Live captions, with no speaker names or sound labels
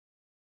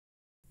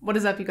What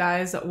is up, you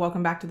guys?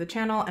 Welcome back to the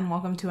channel and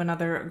welcome to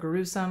another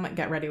gruesome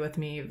Get Ready With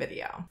Me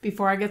video.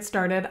 Before I get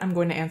started, I'm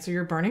going to answer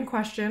your burning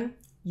question.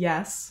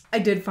 Yes, I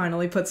did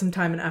finally put some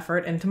time and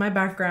effort into my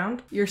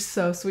background. You're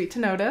so sweet to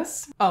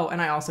notice. Oh,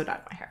 and I also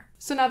dyed my hair.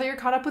 So now that you're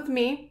caught up with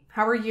me,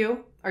 how are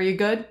you? Are you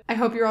good? I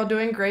hope you're all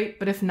doing great,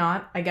 but if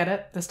not, I get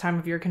it. This time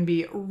of year can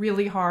be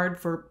really hard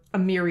for a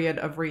myriad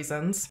of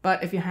reasons.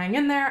 But if you hang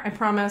in there, I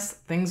promise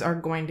things are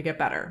going to get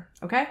better,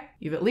 okay?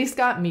 You've at least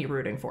got me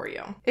rooting for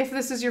you. If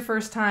this is your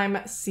first time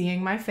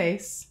seeing my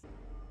face,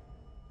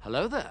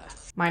 hello there.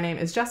 My name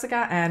is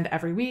Jessica, and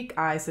every week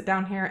I sit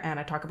down here and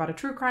I talk about a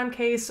true crime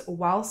case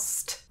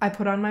whilst I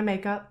put on my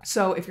makeup.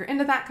 So if you're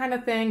into that kind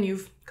of thing,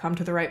 you've come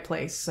to the right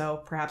place.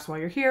 So perhaps while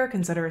you're here,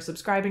 consider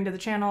subscribing to the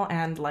channel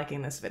and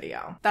liking this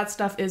video. That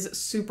stuff is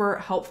super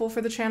helpful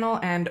for the channel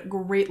and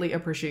greatly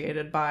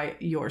appreciated by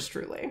yours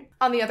truly.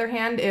 On the other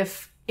hand,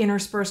 if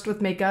interspersed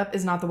with makeup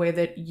is not the way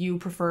that you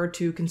prefer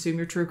to consume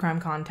your true crime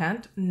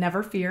content,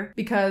 never fear,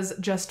 because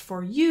just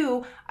for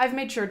you, I've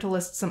made sure to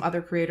list some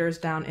other creators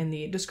down in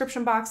the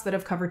description box that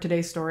have covered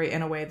today's story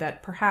in a way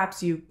that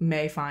perhaps you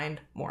may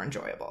find more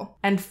enjoyable.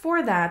 And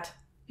for that,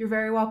 you're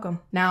very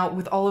welcome. Now,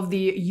 with all of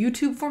the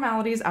YouTube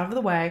formalities out of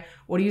the way,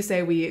 what do you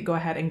say we go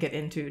ahead and get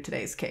into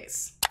today's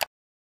case?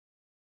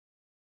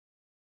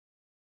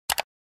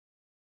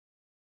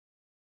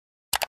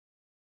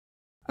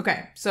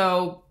 Okay,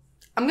 so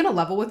I'm gonna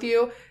level with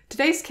you.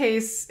 Today's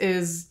case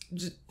is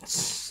just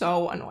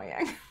so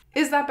annoying.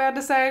 Is that bad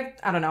to say?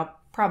 I don't know.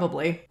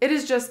 Probably. It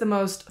is just the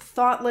most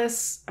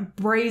thoughtless,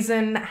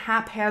 brazen,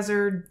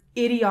 haphazard,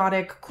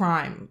 idiotic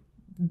crime.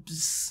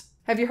 Bzz.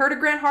 Have you heard of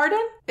Grant Hardin?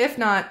 If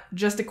not,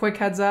 just a quick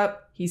heads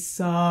up, he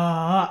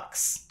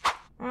sucks.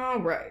 All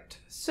right,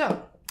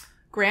 so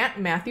Grant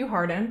Matthew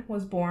Hardin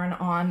was born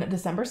on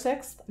December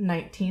 6th,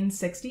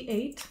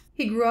 1968.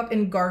 He grew up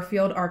in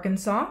Garfield,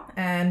 Arkansas,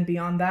 and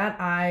beyond that,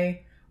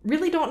 I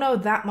really don't know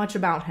that much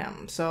about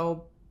him,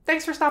 so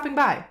thanks for stopping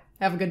by.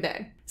 Have a good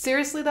day.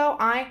 Seriously though,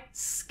 I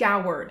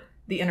scoured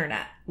the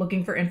internet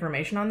looking for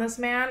information on this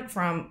man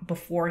from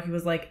before he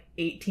was like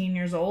 18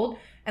 years old,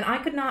 and I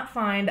could not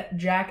find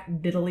jack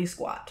diddly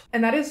squat.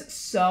 And that is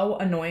so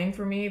annoying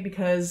for me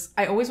because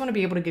I always want to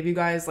be able to give you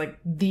guys like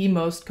the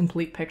most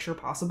complete picture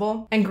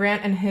possible. And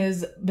Grant and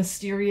his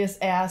mysterious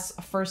ass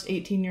first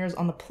 18 years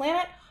on the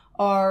planet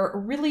are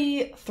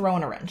really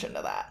throwing a wrench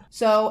into that.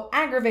 So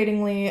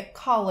aggravatingly,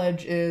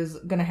 college is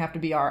gonna have to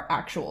be our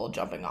actual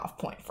jumping off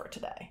point for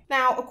today.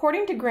 Now,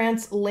 according to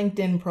Grant's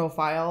LinkedIn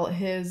profile,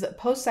 his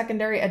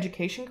post-secondary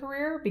education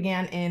career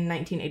began in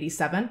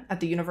 1987 at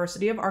the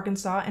University of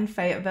Arkansas in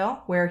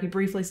Fayetteville, where he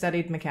briefly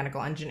studied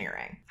mechanical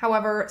engineering.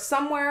 However,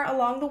 somewhere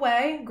along the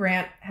way,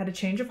 Grant had a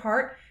change of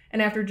heart,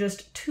 and after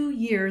just 2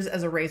 years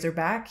as a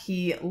Razorback,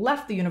 he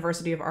left the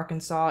University of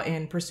Arkansas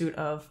in pursuit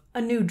of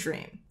a new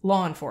dream: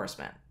 law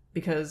enforcement.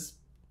 Because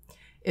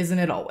isn't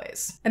it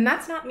always? And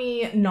that's not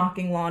me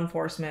knocking law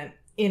enforcement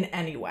in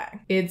any way.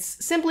 It's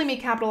simply me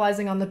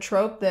capitalizing on the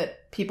trope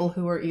that people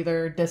who are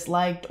either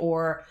disliked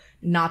or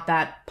not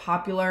that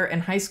popular in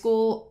high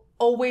school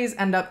always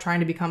end up trying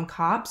to become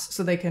cops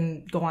so they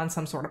can go on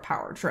some sort of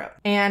power trip.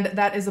 And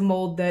that is a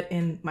mold that,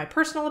 in my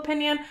personal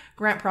opinion,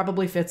 Grant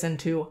probably fits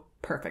into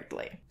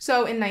perfectly.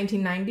 So in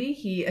 1990,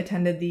 he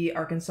attended the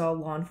Arkansas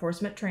Law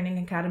Enforcement Training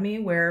Academy,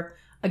 where,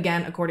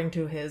 again, according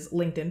to his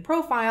LinkedIn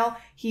profile,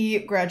 he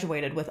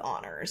graduated with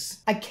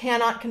honors. I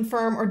cannot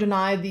confirm or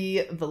deny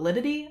the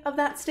validity of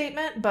that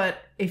statement, but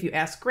if you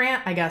ask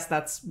Grant, I guess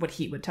that's what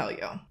he would tell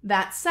you.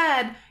 That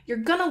said, you're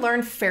gonna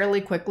learn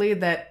fairly quickly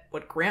that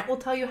what Grant will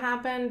tell you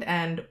happened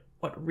and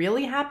what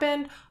really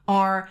happened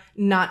are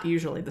not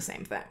usually the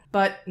same thing.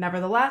 But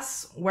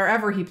nevertheless,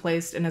 wherever he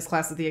placed in his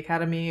class at the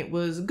academy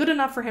was good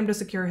enough for him to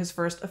secure his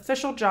first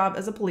official job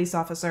as a police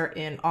officer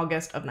in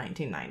August of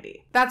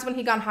 1990. That's when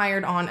he got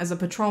hired on as a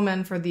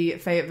patrolman for the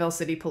Fayetteville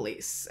City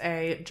Police,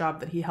 a job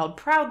that he held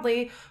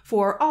proudly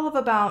for all of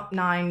about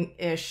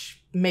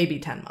 9-ish, maybe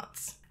 10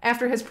 months.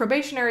 After his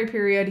probationary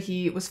period,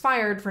 he was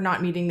fired for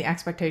not meeting the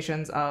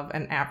expectations of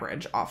an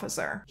average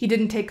officer. He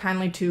didn't take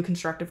kindly to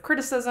constructive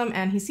criticism,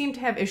 and he seemed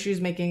to have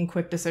issues making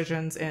quick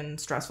decisions in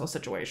stressful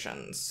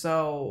situations.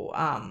 So,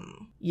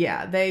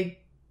 yeah, they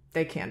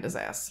canned his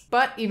ass.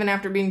 But even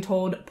after being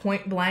told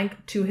point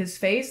blank to his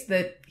face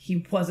that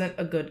he wasn't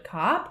a good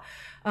cop,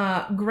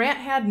 Grant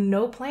had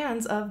no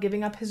plans of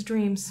giving up his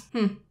dreams.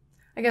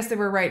 I guess they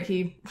were right.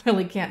 He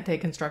really can't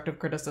take constructive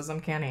criticism,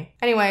 can he?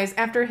 Anyways,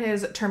 after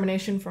his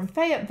termination from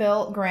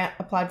Fayetteville, Grant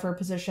applied for a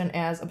position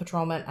as a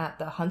patrolman at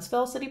the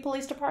Huntsville City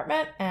Police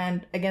Department,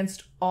 and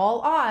against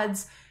all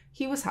odds,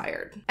 he was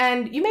hired.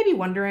 And you may be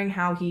wondering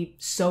how he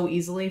so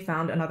easily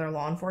found another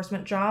law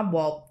enforcement job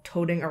while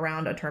toting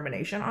around a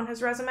termination on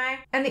his resume.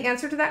 And the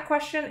answer to that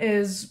question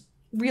is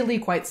really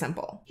quite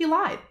simple. He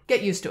lied.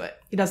 Get used to it.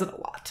 He does it a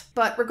lot.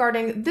 But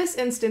regarding this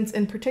instance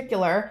in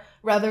particular,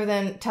 Rather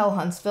than tell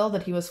Huntsville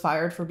that he was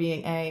fired for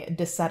being a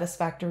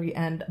dissatisfactory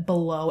and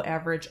below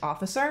average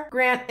officer,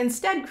 Grant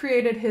instead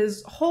created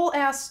his whole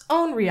ass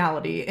own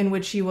reality in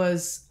which he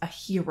was a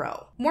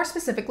hero. More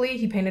specifically,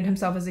 he painted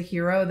himself as a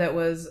hero that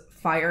was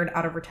fired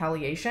out of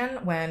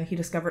retaliation when he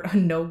discovered a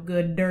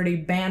no-good, dirty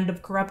band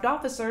of corrupt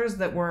officers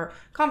that were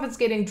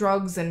confiscating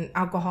drugs and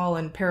alcohol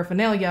and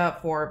paraphernalia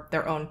for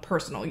their own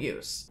personal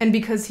use. And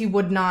because he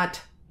would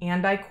not,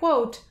 and I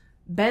quote,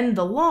 bend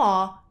the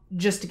law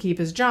just to keep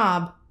his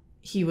job,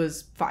 he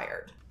was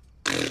fired.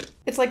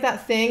 It's like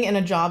that thing in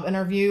a job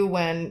interview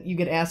when you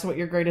get asked what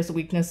your greatest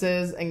weakness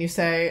is and you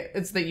say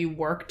it's that you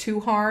work too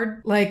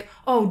hard. Like,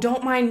 oh,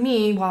 don't mind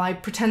me while I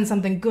pretend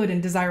something good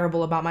and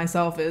desirable about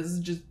myself is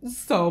just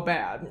so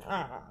bad.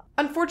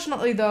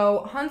 Unfortunately,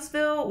 though,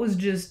 Huntsville was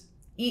just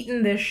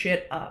eating this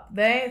shit up.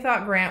 They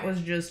thought Grant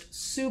was just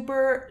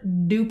super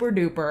duper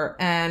duper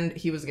and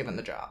he was given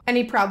the job. And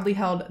he proudly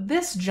held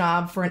this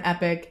job for an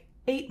epic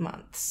 8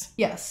 months.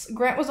 Yes,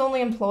 Grant was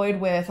only employed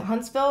with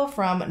Huntsville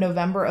from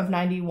November of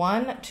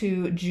 91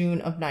 to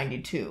June of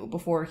 92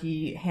 before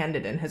he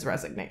handed in his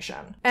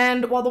resignation.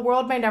 And while the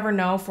world may never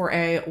know for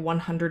a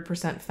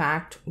 100%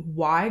 fact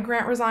why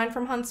Grant resigned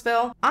from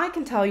Huntsville, I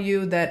can tell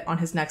you that on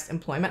his next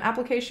employment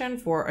application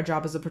for a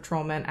job as a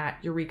patrolman at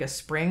Eureka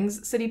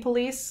Springs City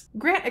Police,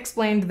 Grant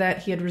explained that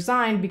he had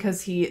resigned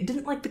because he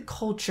didn't like the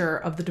culture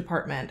of the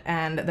department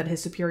and that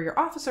his superior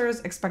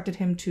officers expected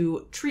him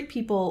to treat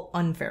people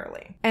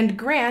unfairly. And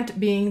Grant,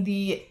 being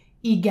the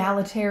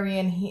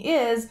egalitarian he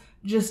is,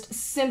 just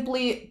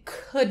simply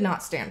could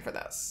not stand for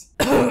this.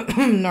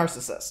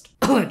 Narcissist.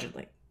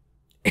 Allegedly.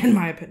 In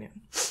my opinion.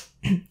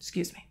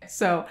 Excuse me.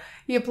 So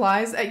he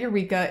applies at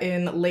Eureka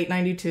in late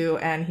 92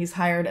 and he's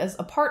hired as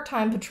a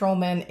part-time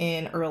patrolman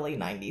in early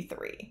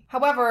 93.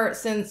 However,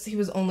 since he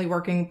was only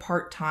working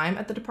part-time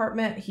at the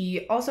department,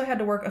 he also had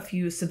to work a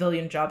few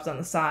civilian jobs on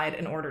the side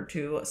in order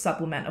to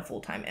supplement a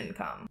full-time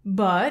income.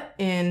 But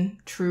in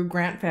true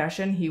Grant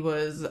fashion, he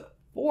was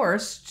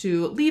forced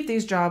to leave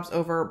these jobs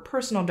over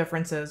personal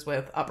differences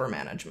with upper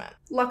management.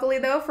 Luckily,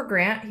 though, for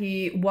Grant,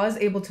 he was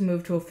able to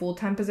move to a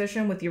full-time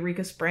position with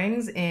Eureka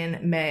Springs in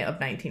May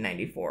of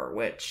 1994,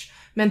 which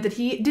meant that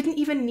he didn't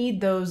even need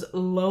those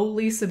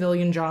lowly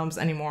civilian jobs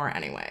anymore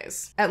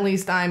anyways. At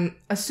least I'm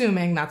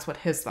assuming that's what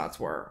his thoughts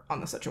were on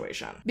the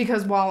situation.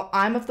 Because while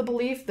I'm of the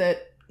belief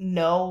that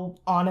no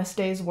honest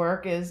day's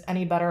work is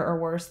any better or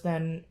worse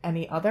than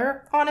any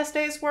other honest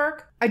day's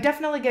work, I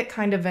definitely get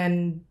kind of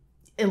an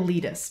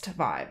elitist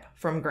vibe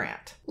from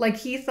Grant. Like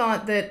he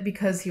thought that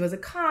because he was a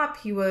cop,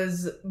 he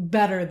was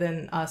better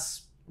than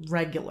us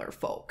regular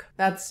folk.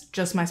 That's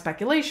just my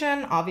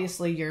speculation.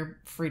 Obviously, you're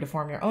free to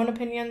form your own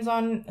opinions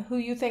on who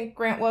you think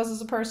Grant was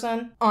as a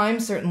person.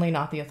 I'm certainly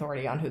not the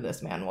authority on who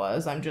this man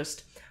was. I'm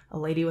just a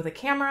lady with a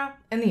camera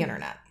and the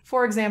internet.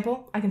 For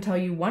example, I can tell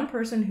you one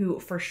person who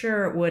for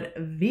sure would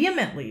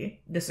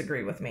vehemently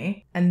disagree with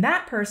me, and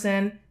that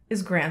person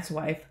is Grant's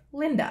wife,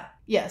 Linda.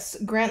 Yes,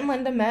 Grant and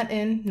Linda met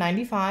in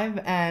 95,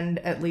 and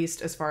at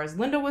least as far as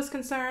Linda was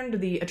concerned,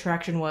 the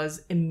attraction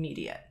was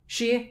immediate.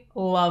 She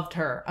loved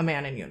her a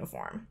man in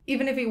uniform.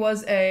 Even if he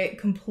was a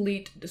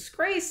complete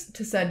disgrace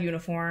to said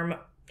uniform,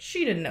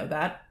 she didn't know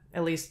that,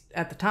 at least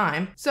at the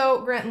time.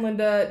 So Grant and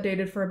Linda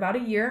dated for about a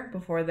year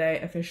before they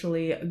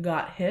officially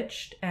got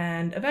hitched,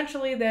 and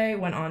eventually they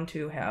went on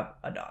to have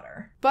a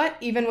daughter. But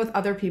even with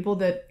other people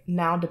that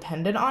now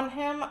depended on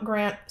him,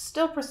 Grant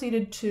still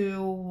proceeded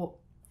to,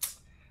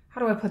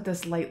 how do I put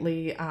this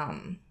lightly,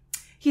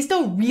 he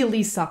still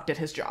really sucked at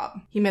his job.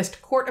 He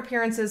missed court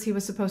appearances he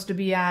was supposed to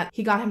be at.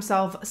 He got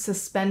himself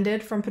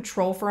suspended from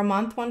patrol for a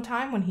month one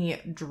time when he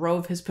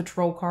drove his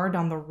patrol car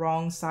down the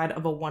wrong side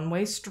of a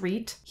one-way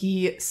street.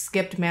 He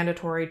skipped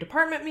mandatory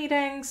department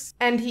meetings.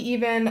 And he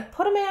even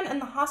put a man in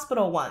the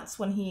hospital once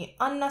when he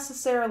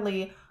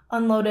unnecessarily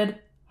unloaded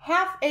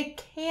half a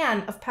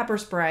can of pepper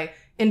spray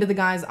into the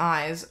guy's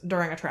eyes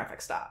during a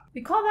traffic stop.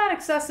 We call that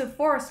excessive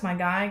force, my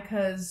guy,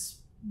 because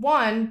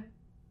one,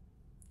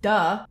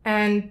 duh.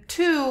 And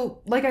two,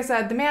 like I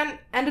said, the man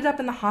ended up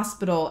in the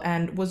hospital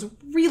and was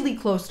really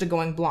close to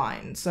going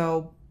blind.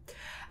 So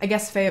I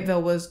guess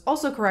Fayetteville was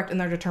also correct in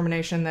their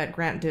determination that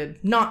Grant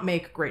did not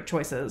make great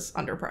choices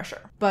under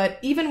pressure. But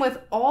even with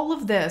all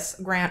of this,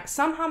 Grant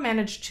somehow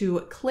managed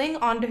to cling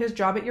onto his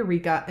job at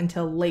Eureka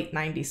until late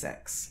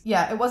 96.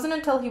 Yeah, it wasn't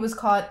until he was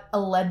caught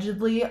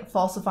allegedly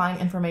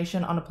falsifying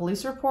information on a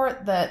police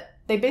report that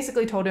they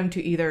basically told him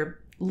to either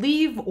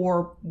leave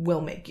or we'll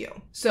make you.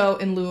 So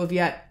in lieu of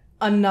yet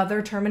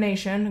another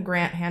termination,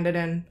 Grant handed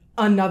in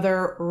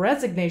another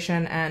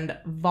resignation and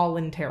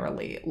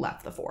voluntarily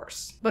left the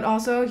force. But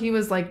also, he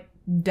was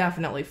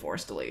definitely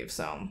forced to leave,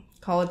 so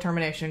call it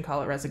termination,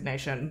 call it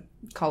resignation,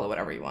 call it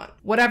whatever you want.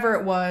 Whatever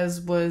it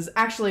was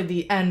actually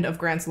the end of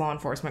Grant's law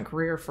enforcement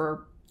career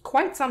for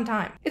quite some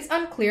time. It's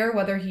unclear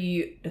whether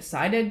he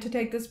decided to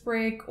take this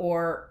break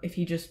or if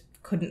he just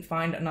couldn't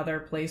find another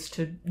place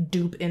to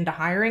dupe into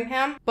hiring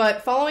him.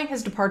 But following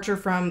his departure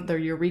from the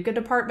Eureka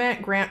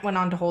department, Grant went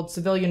on to hold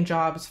civilian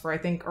jobs for I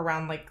think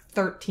around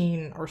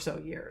 13 or so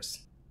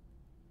years.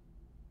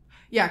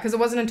 Yeah, because it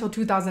wasn't until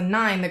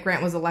 2009 that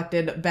Grant was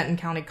elected Benton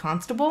County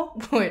Constable,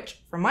 which,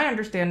 from my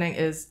understanding,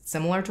 is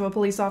similar to a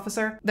police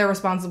officer. They're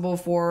responsible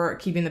for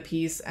keeping the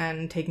peace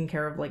and taking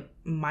care of, like,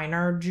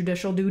 minor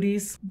judicial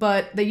duties,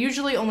 but they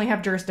usually only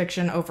have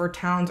jurisdiction over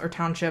towns or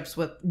townships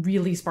with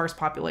really sparse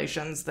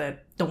populations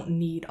that don't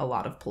need a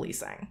lot of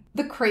policing.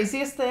 The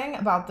craziest thing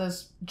about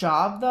this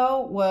job,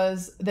 though,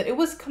 was that it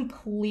was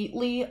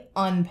completely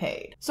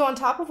unpaid. So on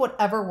top of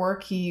whatever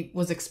work he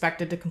was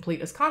expected to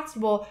complete as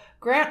constable,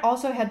 Grant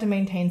also had to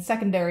maintain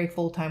secondary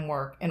full-time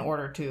work in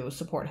order to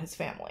support his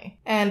family.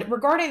 And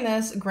regarding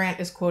this, Grant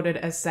is quoted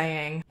as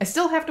saying, "I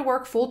still have to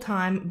work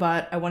full-time,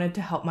 but I wanted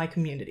to help my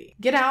community.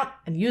 Get out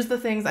and use the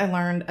things I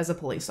learned as a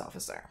police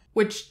officer."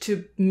 Which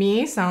to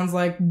me sounds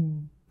like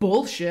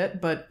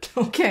bullshit, but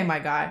okay, my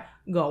guy,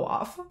 go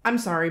off. I'm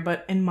sorry,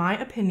 but in my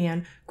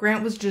opinion,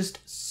 Grant was just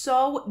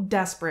so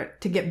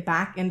desperate to get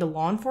back into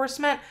law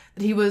enforcement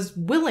that he was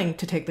willing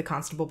to take the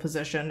constable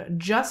position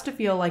just to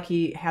feel like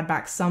he had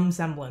back some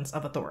semblance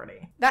of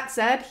authority. That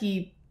said,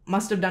 he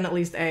must have done at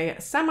least a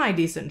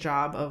semi-decent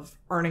job of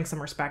earning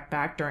some respect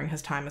back during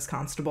his time as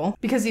constable,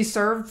 because he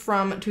served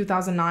from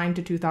 2009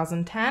 to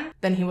 2010,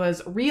 then he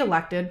was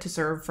re-elected to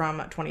serve from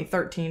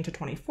 2013 to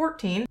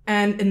 2014,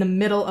 and in the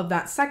middle of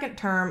that second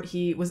term,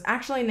 he was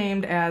actually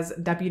named as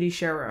deputy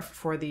sheriff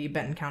for the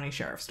Benton County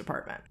Sheriff's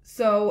Department.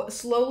 So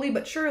slowly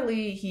but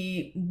surely,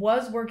 he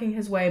was working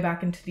his way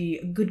back into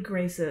the good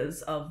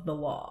graces of the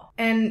law.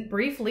 And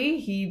briefly,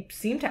 he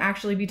seemed to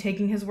actually be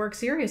taking his work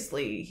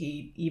seriously.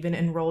 He even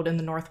enrolled in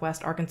the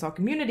Northwest Arkansas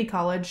Community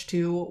College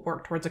to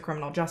work towards a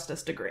criminal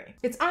justice degree.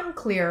 It's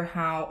unclear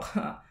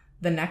how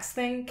the next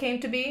thing came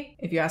to be.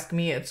 If you ask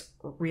me, it's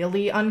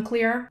really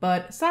unclear,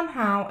 but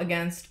somehow,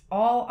 against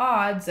all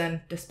odds,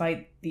 and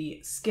despite the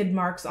skid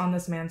marks on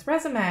this man's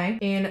resume,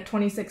 in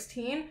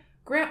 2016,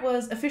 Grant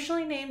was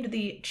officially named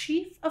the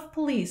Chief of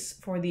Police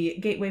for the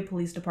Gateway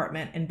Police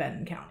Department in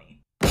Benton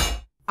County.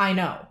 I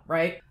know,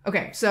 right?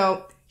 Okay,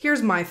 so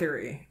here's my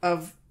theory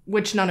of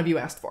which none of you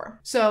asked for.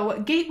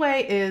 So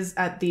Gateway is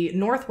at the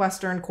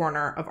northwestern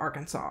corner of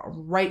Arkansas,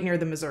 right near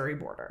the Missouri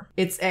border.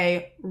 It's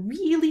a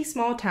really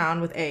small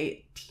town with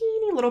a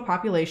teeny little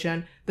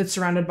population that's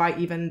surrounded by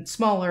even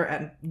smaller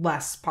and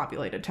less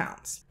populated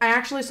towns. I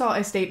actually saw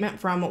a statement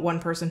from one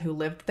person who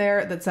lived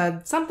there that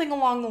said something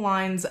along the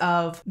lines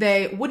of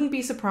they wouldn't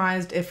be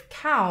surprised if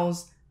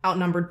cows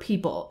outnumbered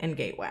people in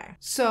Gateway.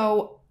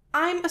 So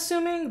I'm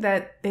assuming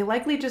that they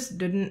likely just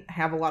didn't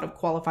have a lot of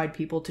qualified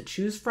people to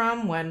choose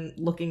from when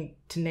looking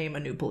to name a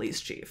new police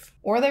chief.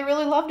 Or they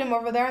really loved him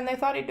over there and they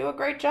thought he'd do a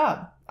great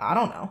job. I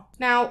don't know.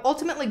 Now,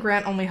 ultimately,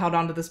 Grant only held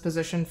on to this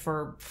position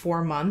for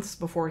 4 months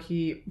before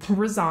he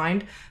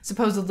resigned,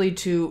 supposedly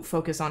to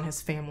focus on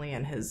his family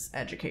and his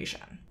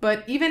education.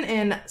 But even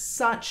in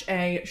such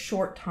a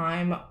short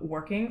time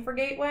working for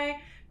Gateway,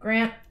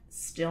 Grant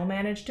still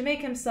managed to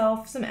make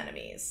himself some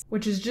enemies,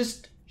 which is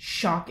just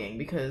shocking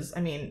because,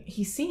 I mean,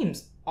 he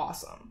seems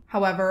awesome.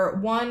 However,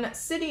 one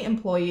city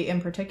employee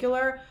in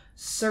particular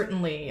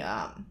certainly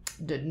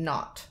did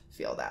not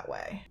feel that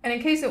way. And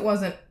in case it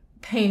wasn't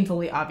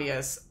painfully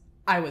obvious,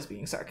 I was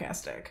being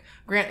sarcastic.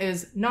 Grant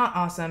is not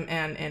awesome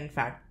and, in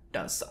fact,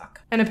 does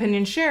suck. An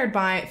opinion shared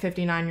by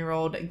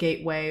 59-year-old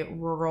Gateway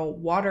Rural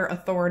Water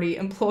Authority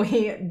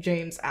employee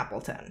James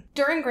Appleton.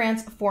 During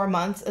Grant's 4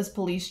 months as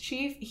police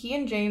chief, he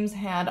and James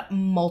had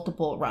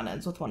multiple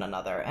run-ins with one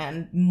another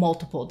and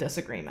multiple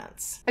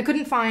disagreements. I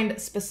couldn't find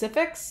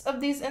specifics of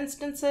these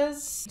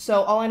instances,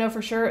 so all I know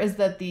for sure is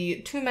that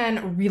the two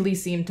men really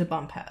seemed to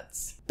bump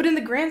heads. But in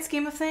the grand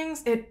scheme of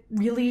things, it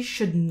really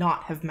should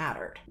not have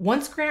mattered.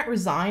 Once Grant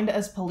resigned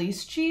as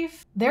police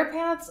chief, their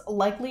paths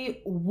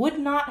likely would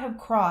not have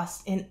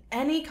crossed in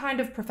any kind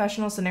of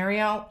professional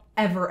scenario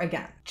ever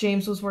again.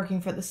 James was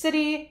working for the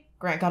city.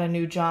 Grant got a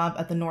new job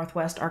at the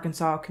Northwest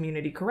Arkansas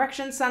Community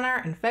Correction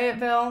Center in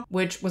Fayetteville,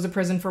 which was a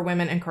prison for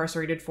women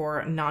incarcerated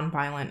for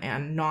non-violent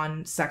and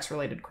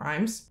non-sex-related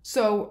crimes.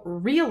 So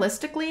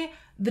realistically,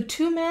 the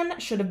two men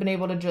should have been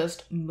able to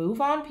just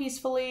move on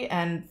peacefully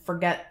and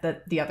forget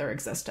that the other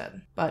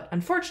existed. But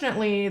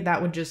unfortunately,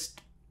 that would just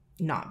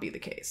not be the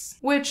case.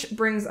 Which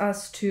brings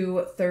us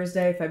to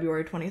Thursday,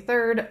 February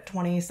 23rd,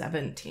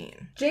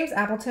 2017. James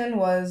Appleton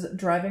was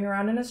driving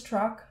around in his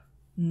truck,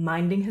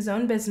 minding his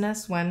own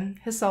business when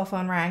his cell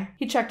phone rang.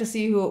 He checked to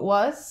see who it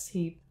was.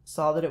 He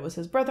saw that it was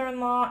his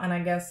brother-in-law, and I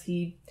guess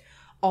he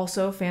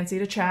also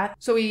fancied a chat.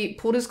 So he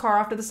pulled his car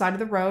off to the side of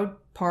the road,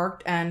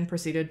 parked, and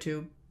proceeded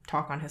to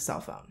talk on his cell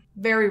phone.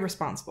 Very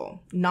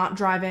responsible, not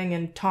driving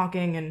and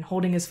talking and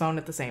holding his phone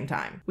at the same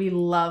time. We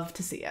love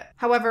to see it.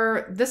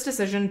 However, this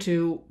decision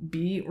to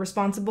be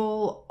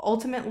responsible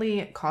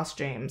ultimately cost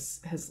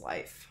James his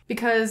life.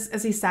 Because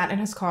as he sat in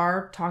his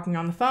car talking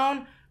on the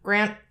phone,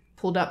 Grant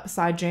pulled up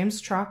beside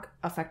James' truck,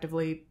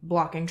 effectively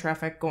blocking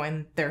traffic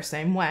going their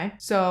same way.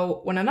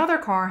 So when another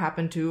car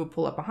happened to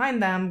pull up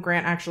behind them,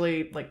 Grant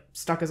actually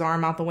stuck his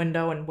arm out the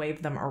window and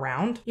waved them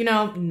around. You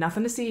know,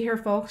 nothing to see here,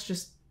 folks,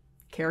 just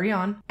carry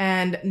on.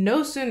 And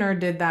no sooner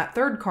did that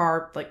third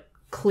car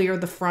clear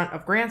the front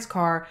of Grant's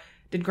car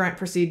did Grant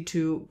proceed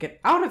to get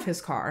out of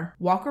his car,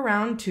 walk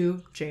around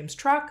to James'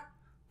 truck,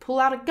 pull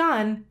out a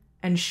gun,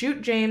 and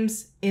shoot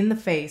James in the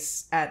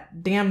face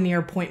at damn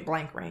near point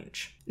blank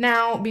range.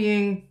 Now,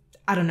 being,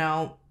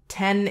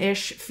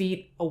 10-ish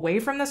feet away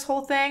from this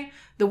whole thing,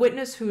 the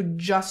witness who'd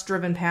just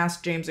driven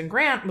past James and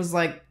Grant was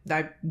like,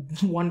 I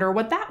wonder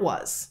what that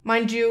was.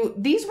 Mind you,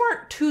 these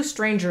weren't two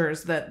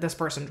strangers that this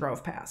person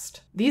drove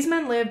past. These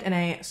men lived in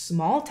a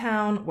small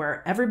town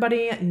where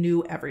everybody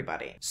knew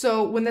everybody.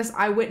 So when this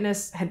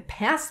eyewitness had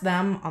passed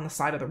them on the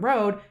side of the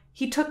road,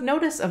 he took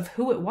notice of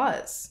who it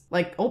was.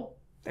 Like, oh,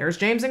 there's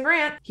James and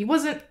Grant. He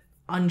wasn't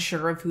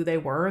unsure of who they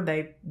were.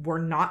 They were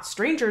not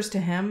strangers to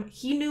him.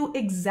 He knew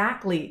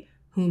exactly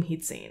whom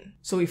he'd seen.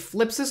 So he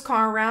flips his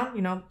car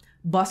around,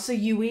 busts a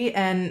U-ey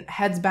and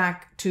heads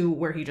back to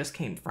where he just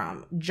came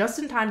from, just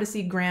in time to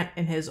see Grant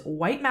in his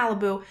white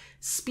Malibu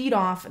speed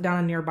off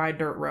down a nearby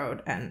dirt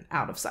road and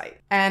out of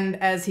sight. And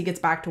as he gets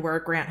back to where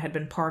Grant had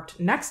been parked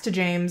next to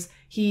James,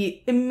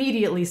 he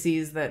immediately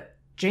sees that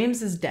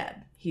James is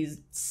dead.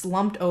 He's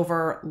slumped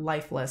over,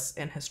 lifeless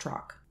in his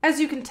truck. As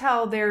you can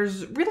tell,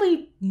 there's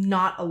really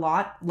not a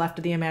lot left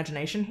of the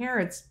imagination here.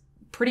 It's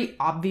pretty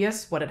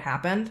obvious what had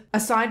happened.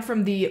 Aside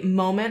from the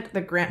moment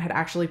that Grant had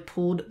actually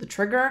pulled the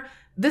trigger,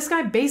 this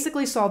guy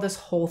basically saw this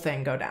whole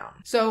thing go down.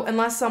 So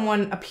unless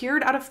someone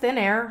appeared out of thin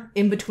air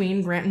in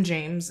between Grant and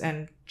James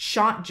and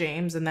shot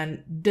James and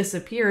then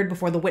disappeared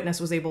before the witness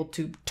was able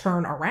to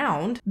turn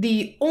around,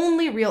 the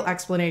only real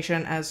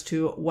explanation as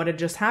to what had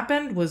just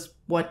happened was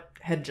what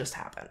had just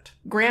happened.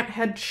 Grant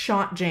had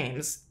shot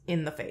James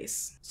in the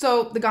face.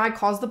 So the guy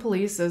calls the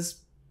police, as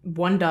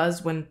one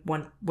does when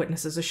one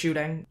witnesses a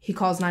shooting. He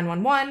calls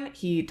 911,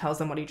 he tells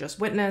them what he just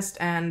witnessed,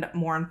 and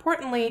more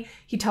importantly,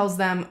 he tells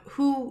them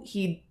who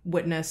he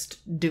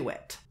witnessed do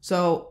it.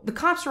 So the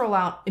cops roll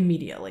out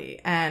immediately,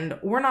 and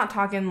we're not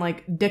talking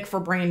like dick for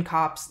brain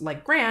cops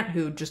like Grant,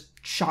 who just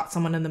shot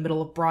someone in the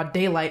middle of broad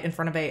daylight in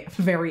front of a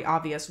very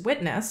obvious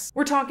witness.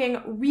 We're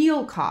talking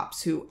real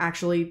cops who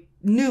actually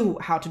knew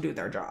how to do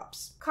their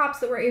jobs. Cops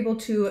that were able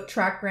to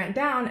track Grant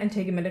down and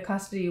take him into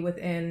custody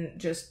within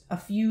just a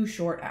few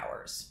short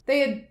hours. They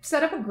had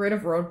set up a grid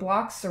of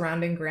roadblocks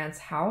surrounding Grant's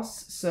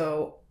house,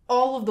 so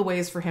all of the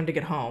ways for him to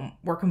get home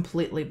were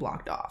completely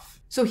blocked off.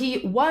 So he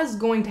was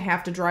going to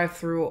have to drive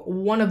through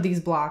one of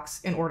these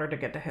blocks in order to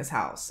get to his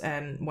house,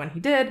 and when he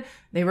did,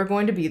 they were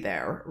going to be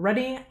there,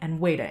 ready and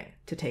waiting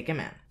to take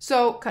him in.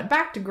 So cut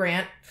back to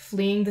Grant,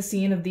 fleeing the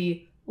scene of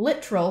the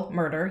literal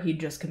murder he'd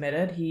just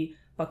committed. He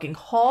fucking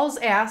hauls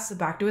ass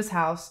back to his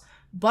house,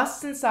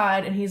 busts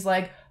inside, and he's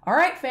like, all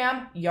right,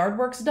 fam, yard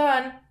work's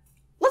done.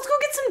 Let's go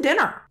get some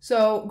dinner.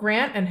 So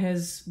Grant and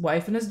his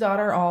wife and his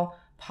daughter all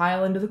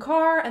pile into the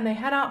car, and they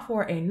head out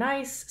for a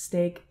nice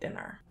steak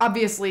dinner.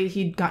 Obviously,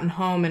 he'd gotten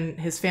home and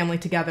his family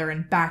together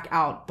and back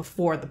out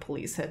before the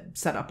police had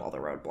set up all the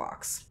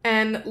roadblocks.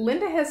 And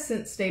Linda has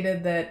since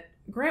stated that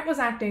Grant was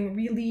acting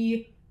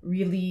really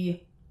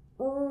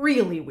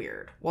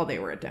weird while they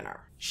were at dinner.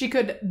 She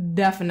could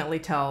definitely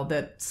tell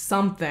that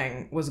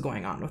something was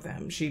going on with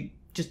him. She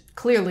just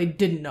clearly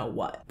didn't know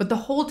what. But the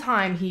whole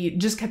time, he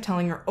just kept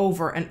telling her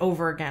over and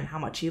over again how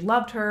much he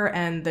loved her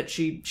and that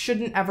she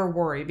shouldn't ever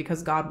worry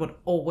because God would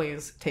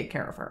always take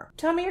care of her.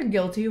 Tell me you're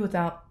guilty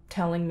without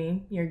telling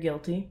me you're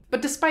guilty.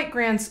 But despite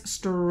Grant's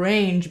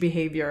strange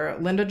behavior,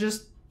 Linda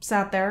just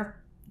sat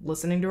there,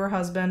 listening to her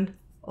husband,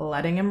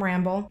 letting him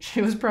ramble.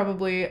 She was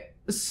probably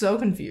so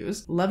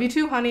confused. Love you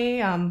too, honey.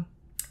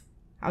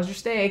 How's your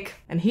steak?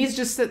 And he's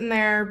just sitting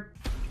there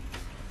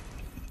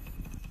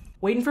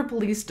waiting for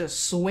police to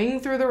swing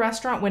through the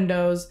restaurant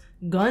windows,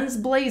 guns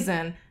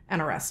blazing,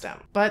 and arrest him.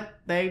 But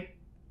they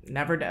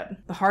never did.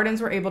 The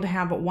Hardins were able to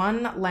have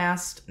one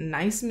last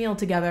nice meal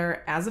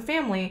together as a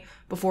family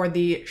before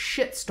the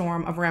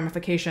shitstorm of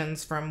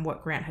ramifications from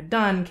what Grant had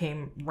done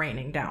came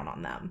raining down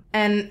on them.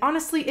 And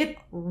honestly, it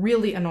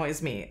really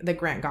annoys me that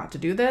Grant got to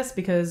do this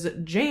because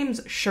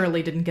James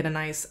surely didn't get a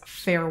nice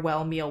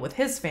farewell meal with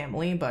his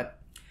family, but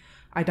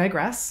I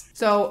digress.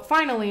 So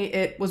finally,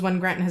 it was when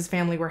Grant and his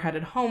family were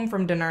headed home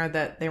from dinner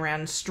that they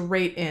ran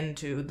straight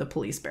into the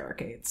police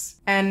barricades.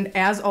 And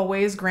as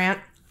always, Grant,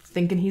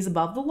 thinking he's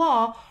above the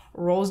law,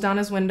 rolls down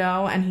his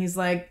window and he's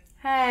like,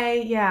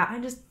 hey, yeah,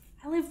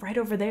 I live right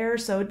over there,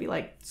 so it'd be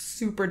like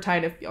super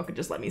tight if y'all could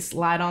just let me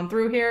slide on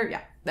through here.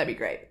 Yeah, that'd be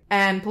great.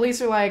 And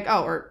police are like,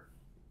 oh, are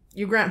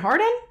you Grant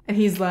Hardin? And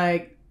he's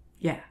like,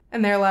 yeah.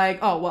 And they're like,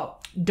 oh,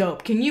 well,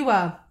 dope. Can you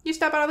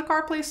step out of the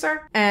car, please,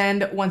 sir?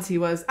 And once he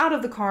was out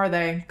of the car,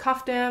 they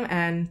cuffed him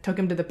and took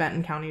him to the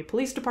Benton County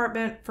Police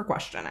Department for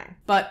questioning.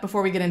 But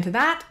before we get into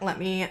that, let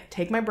me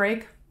take my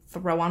break,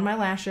 throw on my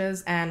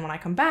lashes, and when I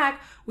come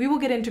back, we will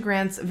get into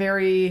Grant's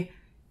very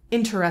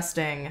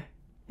interesting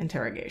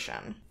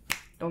interrogation.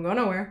 Don't go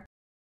nowhere.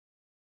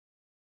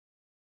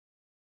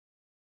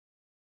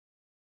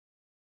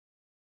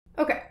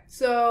 Okay,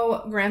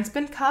 so Grant's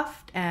been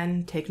cuffed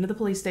and taken to the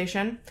police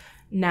station.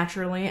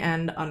 Naturally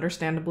and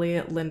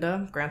understandably,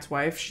 Linda, Grant's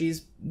wife,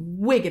 she's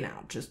wigging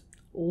out, just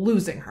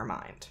losing her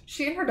mind.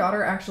 She and her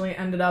daughter actually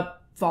ended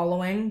up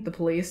following the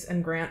police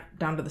and Grant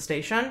down to the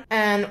station.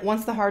 And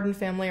once the Hardin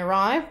family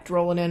arrived,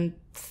 rolling in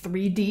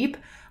 3 deep,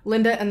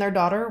 Linda and their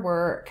daughter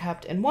were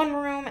kept in one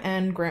room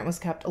and Grant was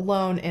kept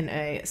alone in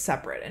a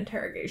separate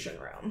interrogation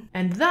room.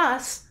 And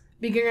thus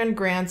began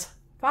Grant's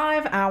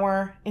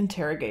 5-hour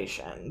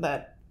interrogation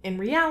that in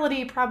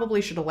reality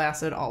probably should have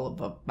lasted all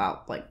of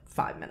about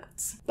 5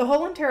 minutes. The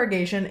whole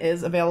interrogation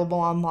is available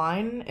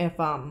online if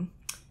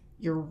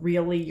you're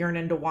really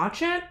yearning to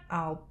watch it.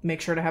 I'll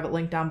make sure to have it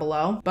linked down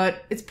below,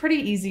 but it's pretty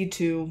easy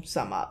to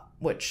sum up,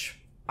 which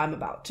I'm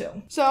about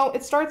to. So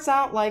it starts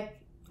out like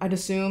I'd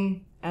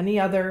assume any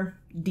other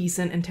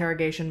decent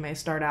interrogation may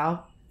start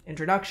out.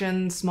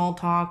 Introduction, small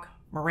talk,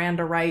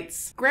 Miranda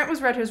rights. Grant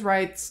was read his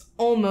rights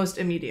almost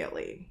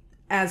immediately,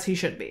 as he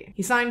should be.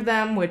 He signed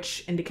them,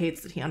 which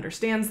indicates that he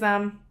understands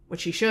them,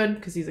 which he should,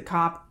 because he's a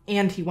cop,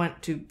 and he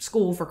went to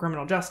school for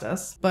criminal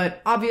justice.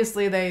 But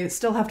obviously they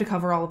still have to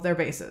cover all of their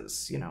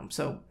bases,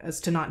 so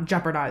as to not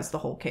jeopardize the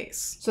whole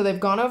case. So they've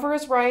gone over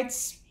his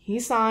rights, he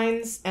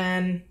signs,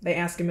 and they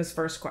ask him his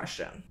first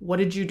question. What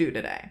did you do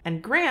today?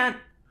 And Grant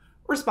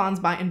responds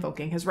by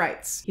invoking his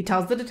rights. He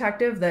tells the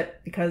detective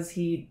that because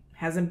he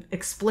hasn't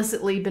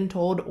explicitly been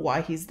told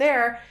why he's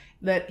there,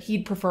 that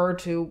he'd prefer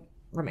to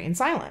remain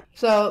silent.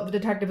 So the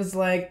detective is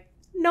like,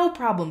 no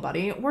problem,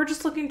 buddy. We're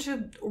just looking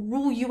to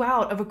rule you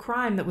out of a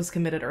crime that was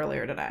committed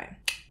earlier today.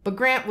 But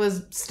Grant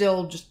was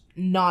still just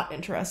not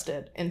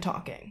interested in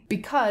talking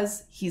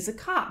because he's a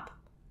cop.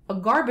 A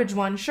garbage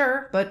one,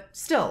 sure, but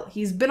still,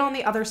 he's been on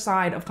the other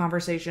side of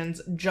conversations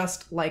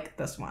just like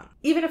this one.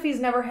 Even if he's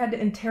never had to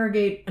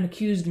interrogate an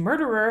accused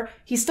murderer,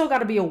 he's still got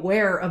to be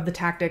aware of the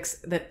tactics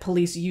that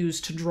police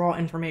use to draw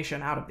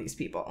information out of these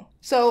people.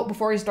 So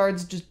before he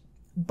starts just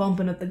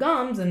bumping at the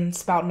gums and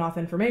spouting off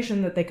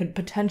information that they could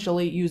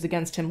potentially use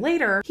against him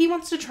later, he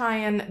wants to try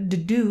and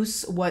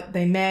deduce what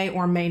they may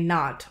or may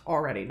not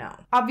already know.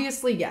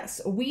 Obviously,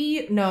 yes,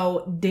 we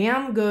know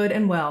damn good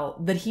and well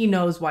that he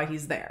knows why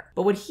he's there.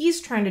 But what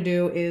he's trying to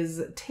do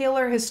is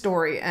tailor his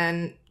story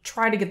and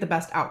try to get the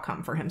best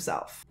outcome for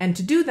himself. And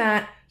to do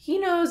that, he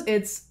knows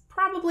it's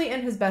probably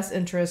in his best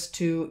interest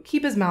to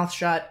keep his mouth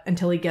shut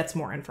until he gets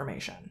more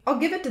information. I'll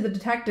give it to the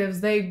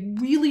detectives. They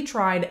really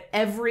tried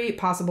every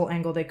possible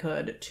angle they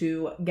could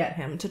to get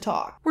him to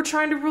talk. We're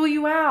trying to rule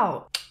you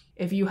out.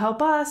 If you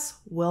help us,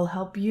 we'll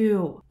help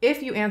you.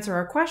 If you answer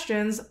our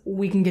questions,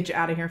 we can get you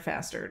out of here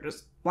faster.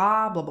 Just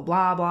blah, blah, blah,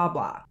 blah, blah,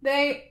 blah.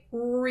 They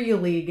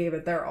really gave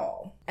it their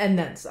all. And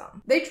then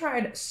some. They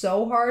tried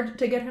so hard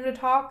to get him to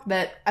talk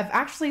that I've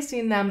actually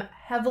seen them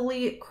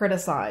heavily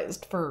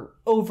criticized for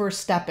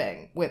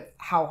overstepping with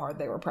how hard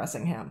they were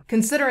pressing him,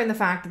 considering the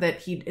fact that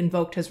he'd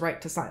invoked his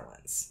right to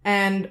silence.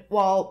 And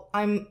while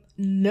I'm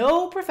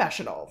no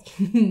professional,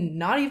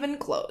 not even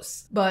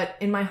close, but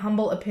in my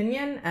humble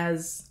opinion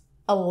as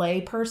a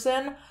lay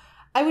person,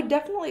 I would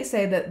definitely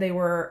say that they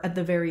were at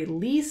the very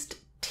least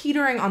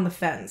teetering on the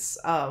fence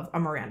of a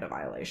Miranda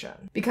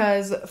violation.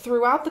 Because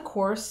throughout the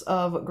course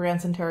of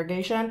Grant's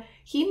interrogation,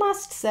 he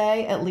must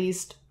say at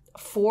least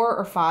 4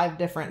 or 5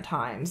 different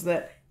times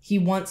that he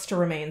wants to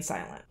remain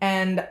silent.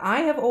 And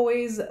I have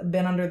always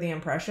been under the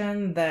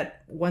impression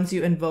that once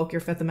you invoke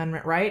your Fifth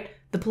Amendment right,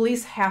 the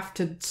police have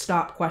to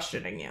stop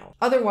questioning you.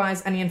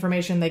 Otherwise, any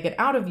information they get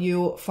out of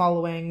you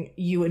following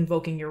you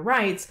invoking your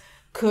rights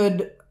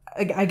could,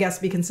 I guess,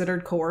 be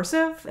considered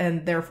coercive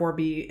and therefore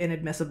be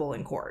inadmissible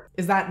in court.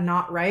 Is that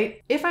not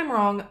right? If I'm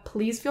wrong,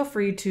 please feel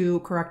free to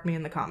correct me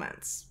in the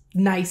comments.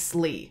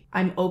 Nicely.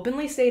 I'm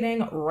openly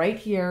stating right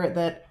here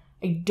that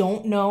I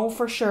don't know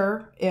for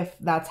sure if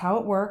that's how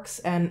it works,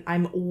 and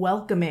I'm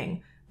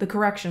welcoming the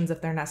corrections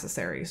if they're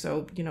necessary.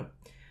 So,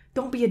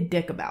 don't be a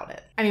dick about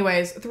it.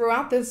 Anyways,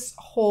 throughout this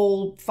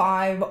whole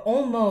 5,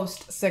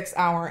 almost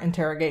 6-hour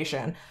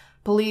interrogation,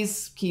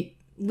 police keep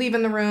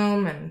leaving the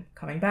room and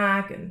coming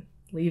back and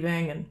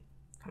leaving and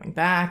coming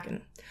back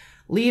and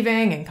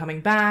leaving and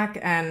coming back.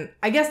 And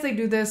I guess they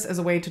do this as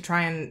a way to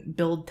try and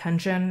build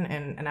tension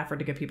in an effort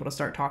to get people to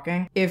start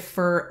talking, if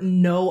for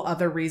no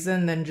other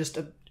reason than just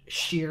a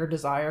sheer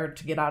desire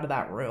to get out of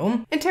that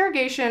room.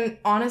 Interrogation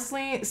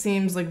honestly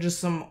seems like just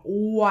some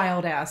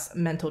wild ass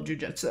mental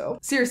jujitsu.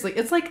 Seriously,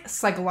 it's like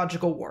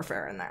psychological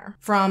warfare in there.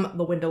 From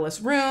the windowless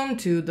room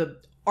to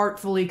the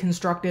artfully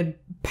constructed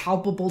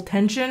palpable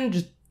tension,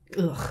 just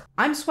ugh.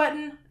 I'm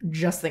sweating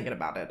just thinking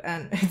about it,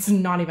 and it's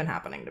not even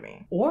happening to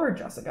me. Or,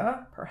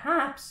 Jessica,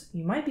 perhaps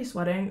you might be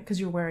sweating because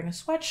you're wearing a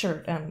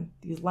sweatshirt and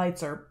these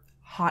lights are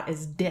hot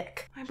as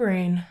dick. My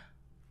brain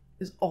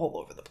is all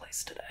over the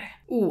place today.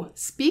 Ooh,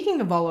 speaking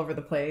of all over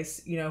the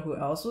place, you know who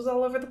else was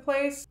all over the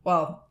place?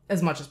 Well,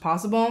 as much as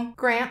possible.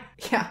 Grant.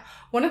 Yeah,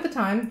 one of the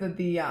times that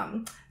the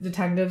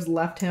detectives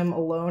left him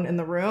alone in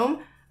the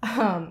room,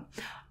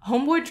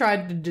 homeboy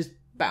tried to just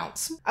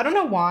bounce. I don't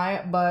know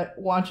why, but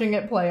watching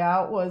it play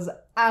out was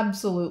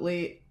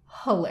absolutely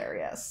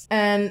hilarious.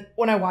 And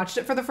when I watched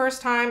it for the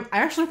first time, I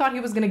actually thought he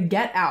was gonna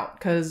get out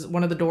because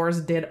one of the doors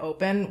did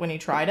open when he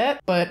tried it,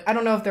 but I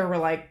don't know if there were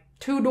like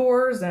 2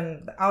 doors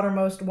and the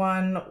outermost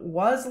one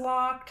was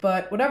locked,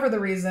 but whatever the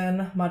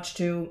reason, much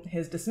to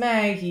his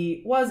dismay,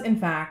 he was in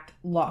fact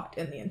locked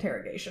in the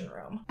interrogation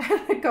room.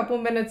 A couple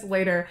minutes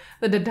later,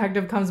 the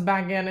detective comes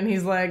back in and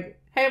he's like,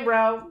 "Hey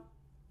bro,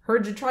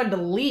 heard you tried to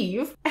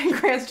leave." And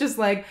Grant's just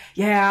like,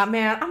 "Yeah,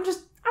 man, I'm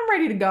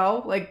ready to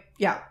go. Like,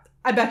 yeah,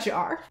 I bet you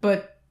are."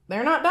 But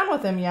they're not done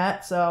with him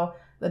yet, so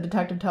the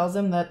detective tells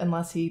him that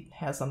unless he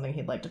has something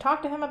he'd like to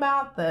talk to him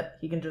about, that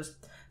he can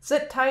just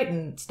sit tight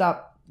and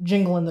stop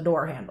jingling the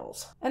door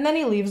handles. And then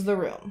he leaves the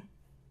room.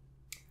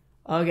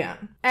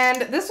 Again.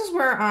 And this is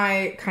where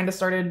I kind of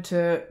started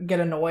to get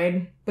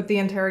annoyed with the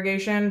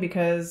interrogation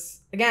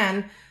because,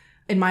 again,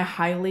 in my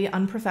highly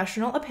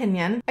unprofessional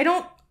opinion, I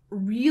don't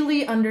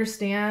really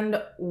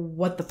understand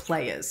what the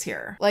play is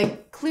here.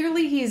 Like,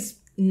 clearly he's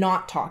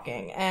not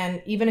talking,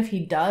 and even if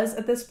he does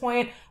at this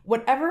point,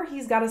 whatever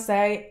he's got to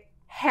say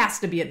has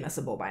to be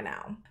admissible by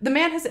now. The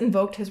man has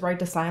invoked his right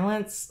to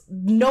silence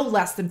no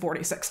less than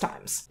 46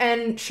 times.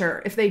 And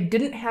sure, if they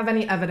didn't have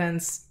any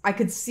evidence, I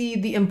could see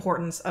the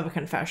importance of a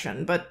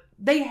confession, but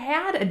they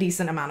had a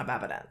decent amount of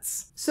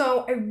evidence.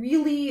 So I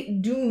really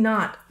do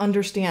not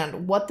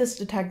understand what this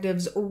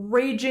detective's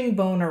raging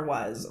boner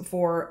was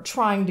for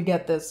trying to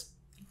get this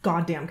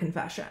goddamn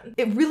confession.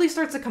 It really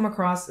starts to come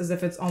across as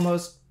if it's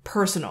almost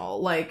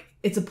personal, like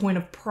it's a point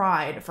of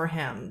pride for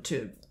him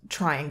to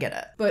try and get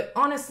it. But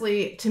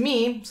honestly, to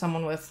me,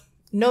 someone with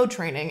no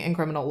training in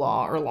criminal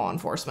law or law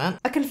enforcement,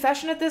 a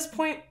confession at this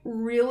point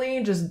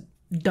really just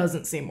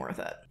doesn't seem worth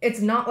it.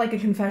 It's not like a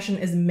confession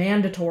is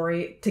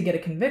mandatory to get a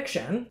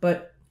conviction,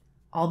 but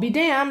I'll be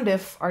damned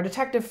if our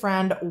detective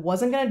friend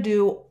wasn't gonna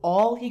do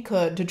all he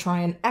could to try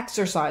and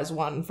exorcise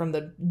one from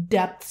the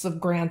depths of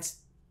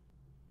Grant's,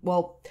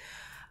 well,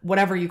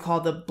 whatever you call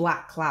the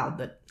black cloud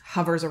that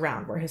hovers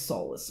around where his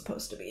soul is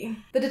supposed to be.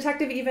 The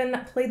detective even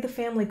played the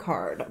family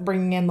card,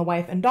 bringing in the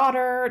wife and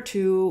daughter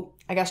to,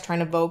 I guess, try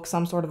and evoke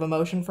some sort of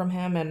emotion from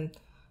him in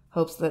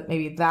hopes that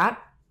maybe that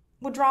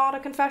would draw out a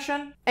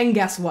confession. And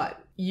guess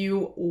what?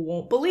 You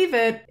won't believe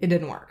it, it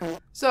didn't work.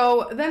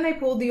 So then they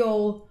pulled the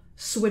old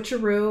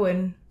switcheroo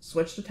and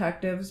switched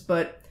detectives,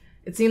 but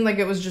it seemed like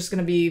it was just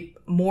gonna be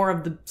more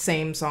of the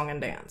same song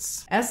and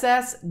dance.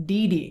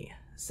 SSDD.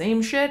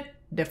 Same shit,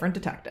 different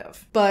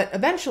detective. But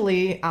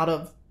eventually, out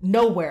of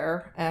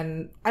nowhere,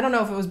 and I don't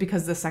know if it was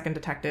because the second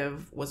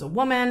detective was a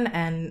woman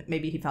and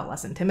maybe he felt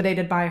less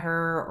intimidated by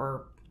her,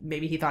 or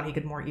maybe he thought he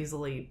could more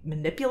easily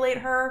manipulate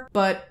her,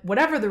 but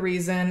whatever the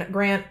reason,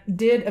 Grant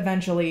did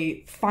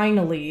eventually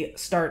finally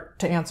start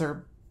to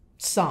answer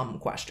some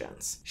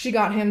questions. She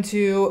got him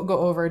to go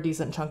over a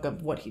decent chunk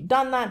of what he'd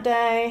done that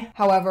day.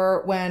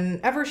 However,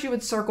 whenever she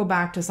would circle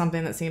back to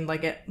something that seemed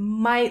like it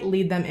might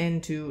lead them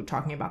into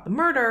talking about the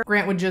murder,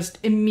 Grant would just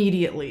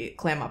immediately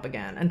clam up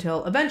again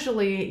until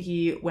eventually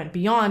he went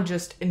beyond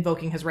just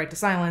invoking his right to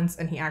silence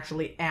and he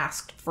actually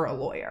asked for a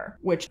lawyer,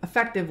 which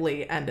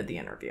effectively ended the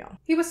interview.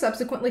 He was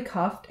subsequently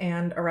cuffed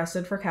and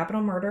arrested for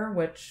capital murder,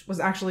 which was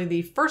actually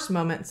the first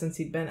moment since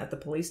he'd been at the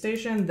police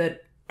station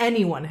that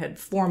anyone had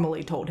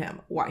formally told him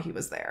why he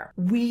was there.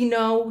 We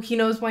know he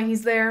knows why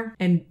he's there,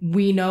 and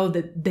we know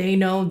that they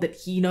know that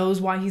he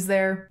knows why he's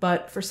there,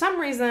 but for some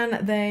reason,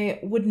 they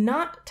would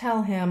not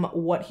tell him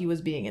what he was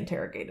being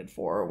interrogated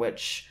for,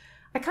 which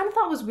I kind of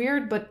thought was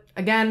weird, but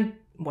again,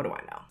 what do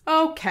I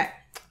know? Okay,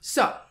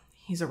 so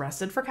he's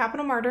arrested for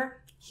capital murder.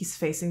 He's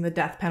facing the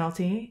death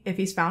penalty if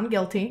he's found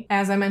guilty.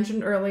 As I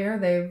mentioned earlier,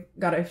 they've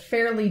got a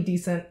fairly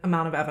decent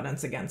amount of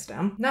evidence against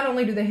him. Not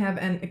only do they have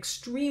an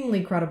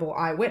extremely credible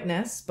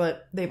eyewitness,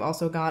 but they've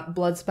also got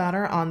blood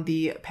spatter on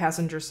the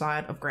passenger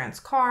side of Grant's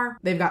car.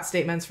 They've got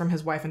statements from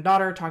his wife and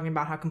daughter talking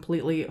about how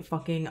completely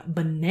fucking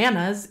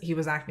bananas he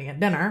was acting at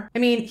dinner. I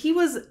mean, he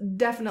was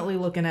definitely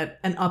looking at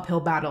an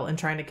uphill battle in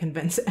trying to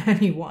convince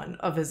anyone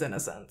of his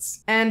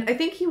innocence. And I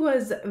think he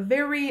was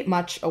very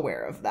much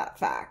aware of that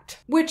fact,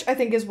 which I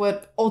think is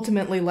what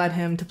ultimately led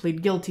him to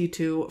plead guilty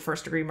to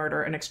first-degree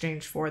murder in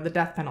exchange for the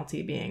death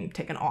penalty being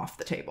taken off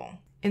the table.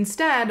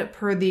 Instead,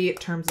 per the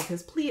terms of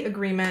his plea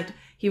agreement,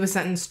 he was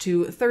sentenced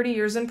to 30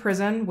 years in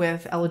prison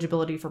with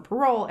eligibility for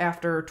parole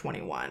after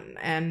 21.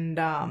 And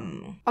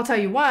I'll tell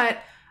you what,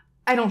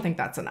 I don't think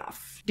that's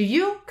enough. Do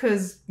you?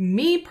 Because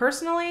me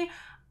personally,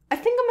 I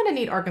think I'm gonna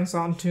need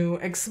Arkansas to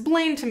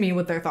explain to me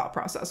what their thought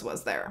process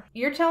was there.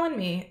 You're telling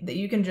me that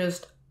you can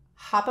just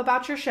hop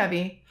about your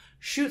Chevy,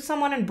 shoot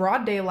someone in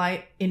broad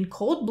daylight, in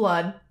cold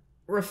blood,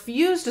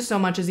 refuse to so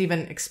much as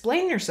even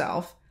explain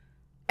yourself,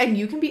 and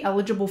you can be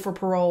eligible for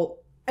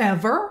parole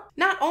ever?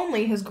 Not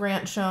only has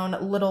Grant shown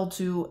little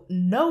to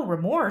no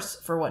remorse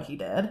for what he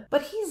did,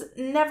 but he's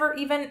never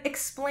even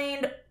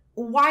explained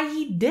why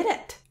he did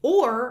it,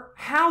 or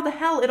how the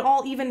hell it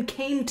all even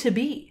came to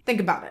be. Think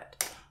about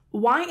it.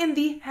 Why in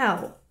the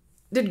hell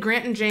did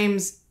Grant and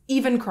James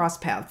even cross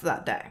paths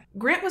that day?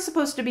 Grant was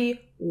supposed to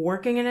be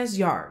working in his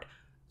yard.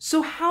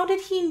 So how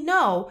did he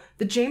know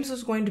that James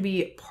was going to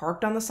be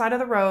parked on the side of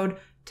the road,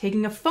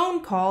 taking a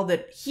phone call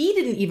that he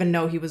didn't even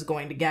know he was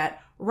going to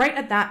get right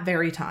at that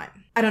very time.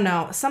 I don't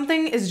know,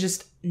 something is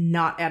just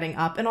not adding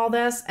up in all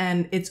this,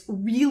 and it's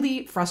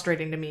really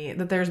frustrating to me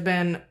that there's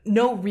been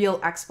no real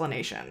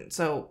explanation.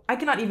 So I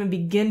cannot even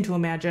begin to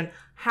imagine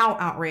how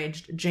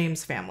outraged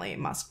James' family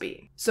must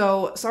be.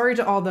 So sorry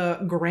to all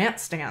the Grant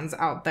stans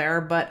out there,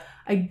 but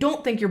I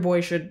don't think your boy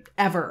should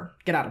ever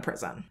get out of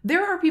prison.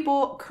 There are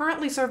people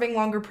currently serving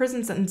longer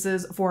prison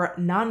sentences for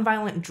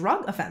nonviolent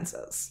drug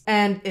offenses.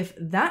 And if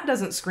that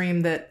doesn't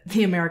scream that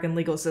the American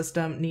legal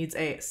system needs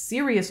a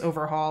serious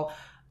overhaul,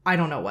 I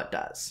don't know what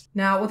does.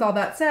 Now, with all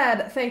that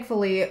said,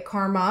 thankfully,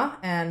 karma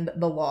and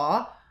the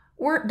law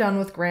weren't done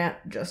with Grant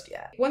just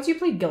yet. Once you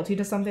plead guilty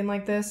to something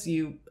like this,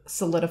 you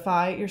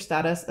solidify your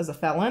status as a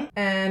felon,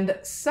 and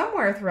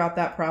somewhere throughout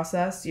that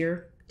process,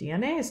 your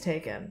DNA is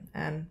taken,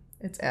 and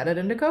it's added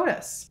into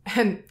CODIS.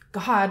 And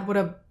God, what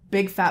a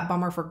big fat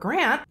bummer for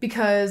Grant,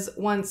 because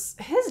once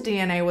his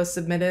DNA was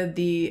submitted,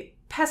 the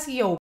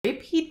pesky old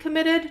rape he'd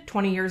committed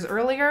 20 years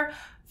earlier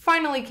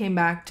finally came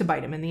back to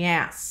bite him in the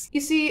ass.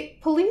 You see,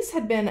 police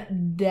had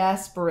been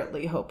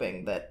desperately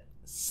hoping that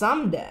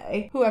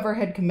someday whoever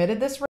had committed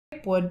this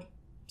rape would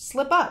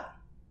slip up,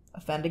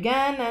 offend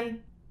again,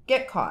 and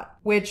get caught,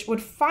 which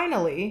would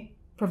finally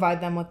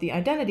provide them with the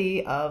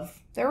identity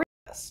of their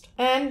rapist.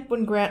 And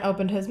when Grant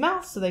opened his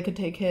mouth so they could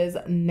take his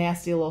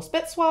nasty little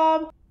spit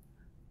swab,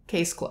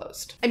 case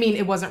closed. I mean,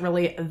 it wasn't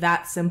really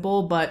that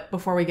simple, but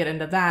before we get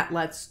into that,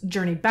 let's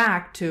journey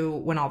back to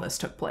when all this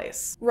took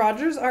place.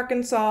 Rogers,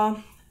 Arkansas,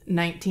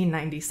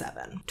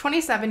 1997.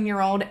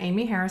 27-year-old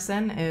Amy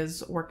Harrison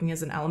is working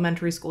as an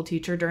elementary school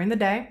teacher during the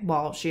day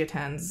while she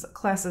attends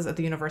classes at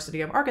the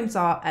University of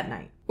Arkansas at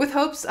night. With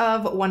hopes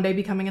of one day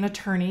becoming an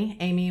attorney,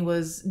 Amy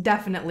was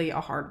definitely a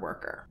hard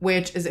worker,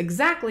 which is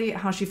exactly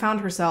how she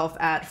found herself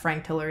at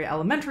Frank Tillery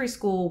Elementary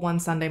School one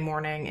Sunday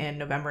morning in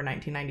November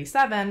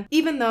 1997,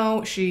 even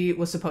though she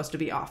was supposed to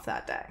be off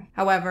that day.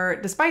 However,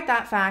 despite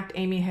that fact,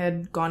 Amy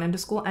had gone into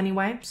school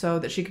anyway so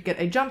that she could get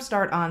a jump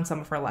start on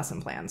some of her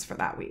lesson plans for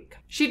that week.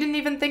 She didn't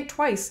even think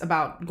twice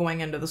about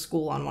going into the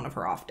school on one of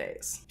her off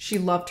days. She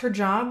loved her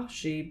job,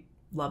 she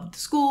loved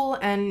school,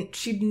 and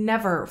she'd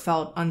never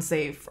felt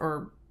unsafe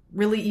or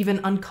really even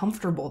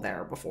uncomfortable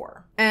there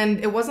before. And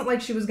it wasn't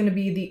like she was going to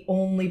be the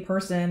only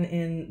person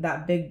in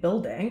that big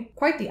building.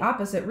 Quite the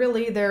opposite,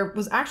 really. There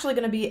was actually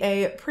going to be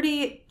a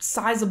pretty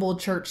sizable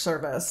church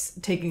service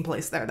taking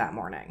place there that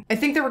morning. I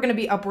think there were going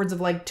to be upwards of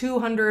like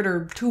 200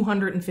 or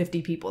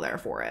 250 people there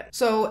for it.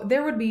 So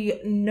there would be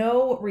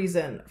no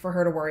reason for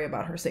her to worry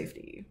about her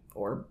safety,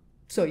 or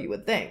so you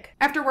would think.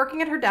 After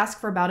working at her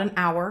desk for about an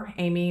hour,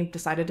 Amy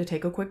decided to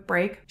take a quick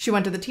break. She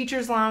went to the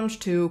teacher's lounge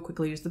to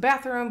quickly use the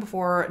bathroom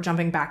before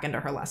jumping back into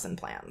her lesson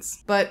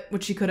plans. But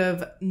what she could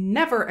have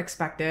never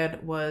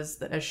expected was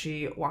that as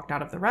she walked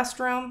out of the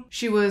restroom,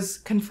 she was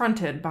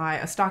confronted by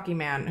a stocky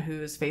man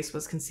whose face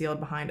was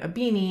concealed behind a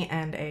beanie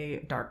and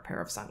a dark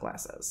pair of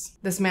sunglasses.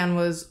 This man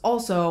was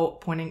also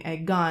pointing a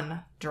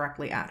gun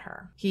directly at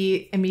her.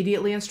 He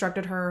immediately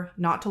instructed her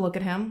not to look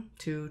at him,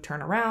 to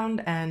turn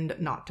around, and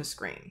not to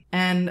scream.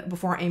 And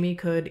before Amy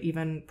could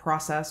even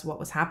process what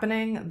was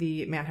happening,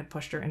 the man had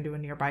pushed her into a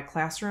nearby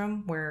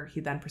classroom where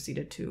he then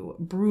proceeded to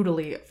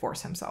brutally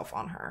force himself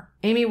on her.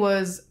 Amy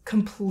was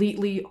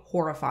completely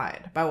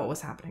horrified by what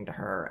was happening to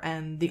her,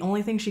 and the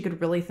only thing she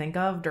could really think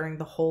of during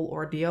the whole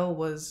ordeal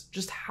was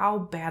just how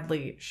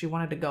badly she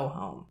wanted to go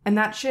home. And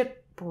that shit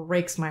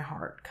breaks my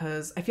heart,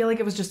 because I feel like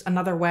it was just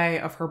another way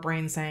of her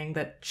brain saying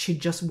that she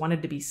just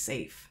wanted to be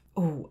safe.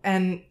 Oh,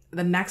 and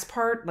the next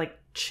part, like,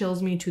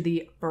 chills me to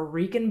the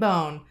freaking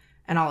bone,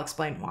 and I'll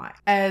explain why.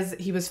 As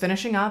he was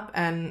finishing up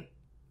and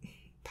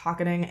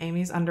pocketing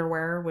Amy's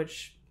underwear,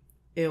 which,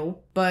 ew,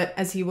 but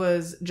as he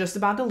was just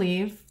about to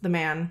leave, the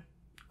man,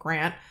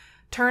 Grant,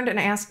 turned and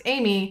asked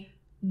Amy,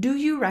 "Do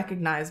you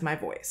recognize my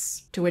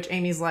voice?" To which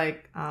Amy's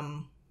like,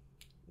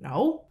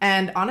 no.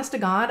 And honest to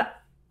God,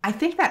 I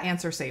think that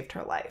answer saved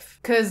her life,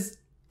 because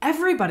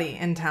everybody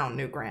in town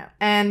knew Grant.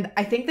 And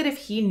I think that if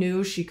he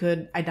knew she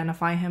could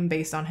identify him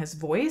based on his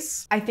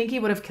voice, I think he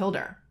would have killed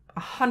her.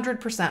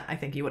 100% I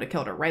think he would have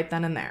killed her right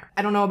then and there.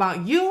 I don't know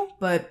about you,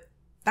 but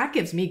that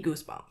gives me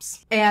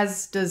goosebumps.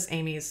 As does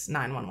Amy's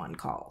 911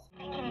 call.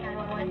 This is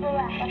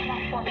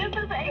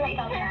Amy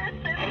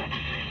Harrison.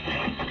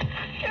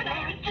 And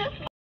I was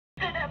just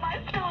at my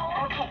school.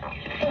 Okay.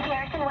 Ms.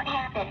 Harrison, what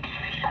happened?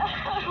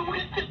 I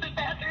went to the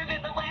bathroom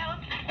in the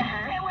lounge.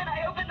 And when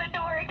I opened the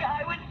door, a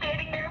guy was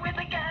standing there with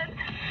a gun.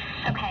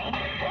 Okay.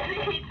 And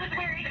he was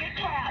wearing a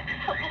cap,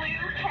 a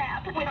blue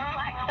cap with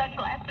black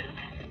sunglasses.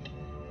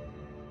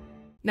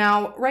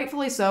 Now,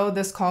 rightfully so,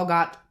 this call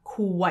got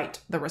quite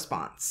the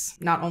response.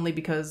 Not only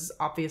because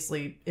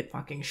obviously it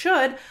fucking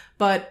should,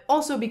 but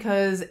also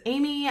because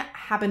Amy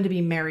happened to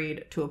be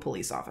married to a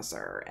police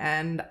officer.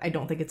 And I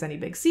don't think it's any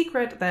big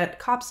secret that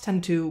cops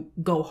tend to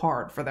go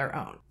hard for their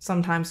own.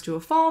 Sometimes to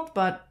a fault,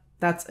 but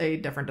that's a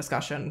different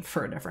discussion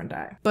for a different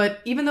day. But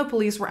even though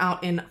police were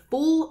out in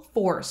full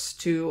force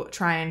to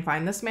try and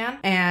find this man,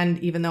 and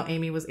even though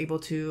Amy was able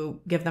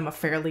to give them a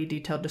fairly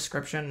detailed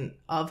description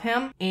of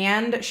him,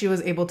 and she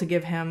was able to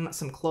give him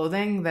some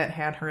clothing that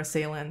had her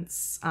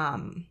assailant's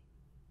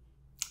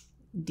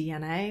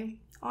DNA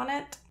on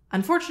it,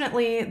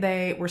 unfortunately,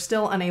 they were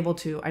still unable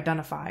to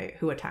identify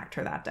who attacked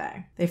her that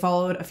day. They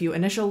followed a few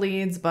initial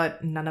leads,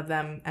 but none of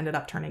them ended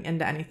up turning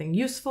into anything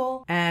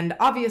useful. And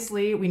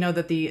obviously, we know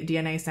that the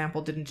DNA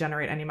sample didn't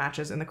generate any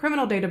matches in the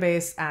criminal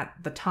database at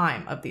the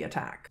time of the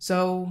attack.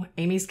 So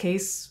Amy's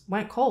case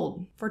went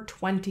cold for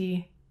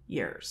 20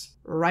 years,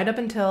 right up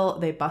until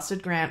they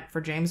busted Grant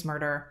for James'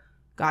 murder,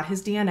 got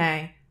his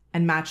DNA,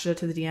 and matched it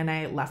to the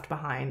DNA left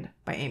behind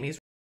by Amy's.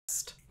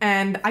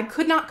 And I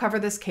could not cover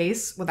this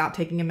case without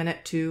taking a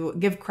minute to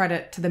give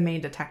credit to the main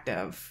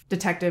detective,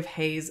 Detective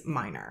Hayes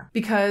Minor.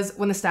 Because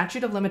when the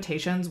statute of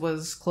limitations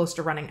was close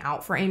to running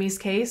out for Amy's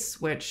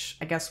case, which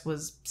I guess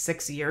was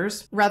 6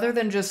 years, rather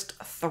than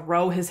just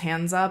throw his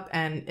hands up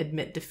and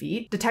admit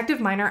defeat,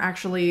 Detective Minor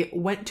actually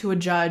went to a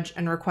judge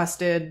and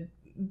requested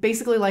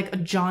basically like a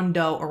John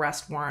Doe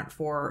arrest warrant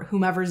for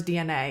whomever's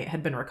DNA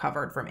had been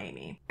recovered from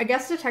Amy. I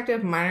guess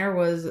Detective Minor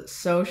was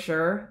so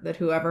sure that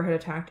whoever had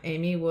attacked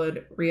Amy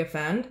would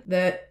reoffend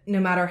that no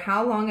matter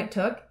how long it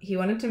took, he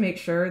wanted to make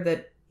sure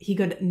that he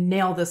could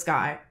nail this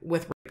guy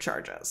with rape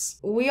charges.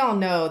 We all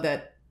know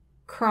that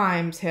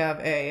crimes have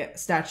a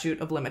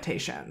statute of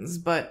limitations,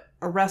 but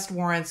arrest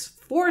warrants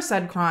for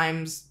said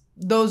crimes,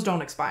 those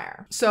don't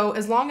expire. So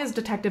as long as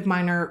Detective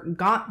Minor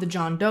got the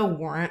John Doe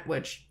warrant,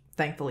 which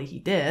thankfully he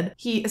did,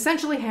 he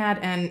essentially had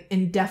an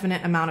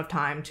indefinite amount of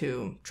time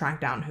to track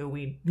down who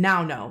we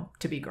now know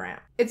to be Grant.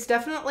 It's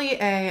definitely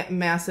a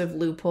massive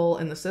loophole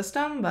in the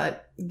system,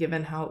 but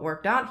given how it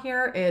worked out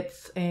here,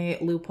 it's a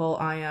loophole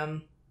I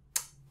am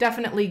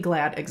definitely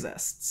glad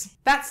exists.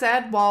 That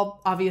said,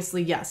 while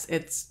obviously, yes,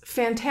 it's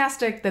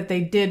fantastic that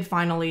they did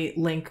finally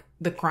link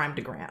the crime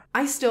to Grant,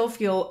 I still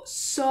feel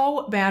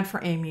so bad for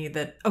Amy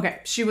that, okay,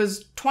 she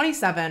was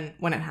 27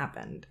 when it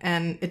happened,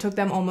 and it took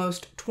them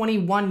almost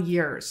 21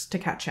 years to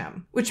catch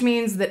him, which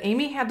means that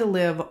Amy had to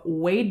live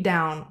weighed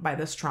down by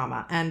this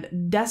trauma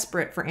and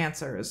desperate for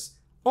answers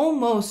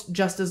almost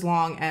just as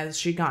long as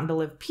she'd gotten to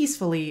live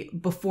peacefully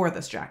before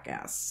this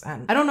jackass.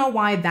 And I don't know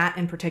why that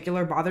in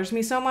particular bothers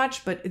me so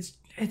much, but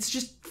it's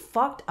just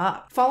fucked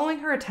up. Following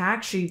her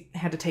attack, she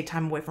had to take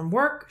time away from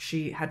work.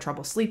 She had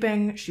trouble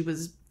sleeping. She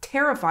was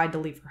terrified to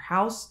leave her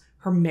house.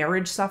 Her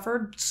marriage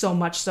suffered, so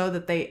much so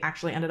that they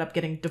actually ended up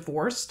getting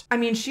divorced. I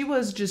mean, she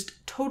was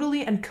just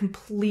totally and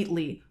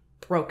completely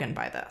broken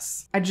by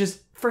this.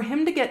 For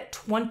him to get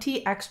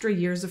 20 extra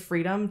years of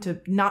freedom to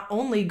not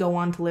only go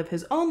on to live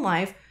his own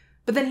life,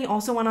 but then he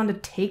also went on to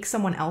take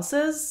someone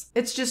else's,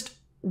 it's just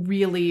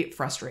really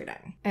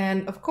frustrating.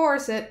 And of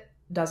course, it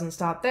doesn't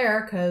stop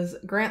there, because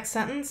Grant's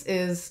sentence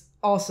is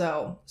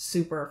also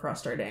super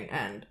frustrating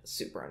and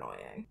super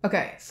annoying.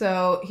 Okay,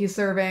 so he's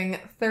serving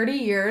 30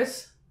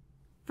 years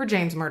for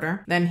James'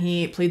 murder. Then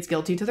he pleads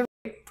guilty to the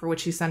rape, for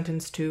which he's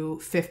sentenced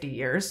to 50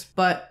 years.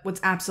 But what's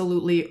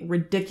absolutely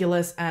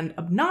ridiculous and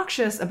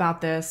obnoxious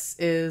about this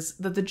is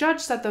that the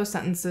judge set those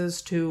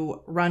sentences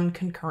to run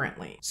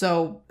concurrently.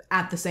 So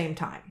at the same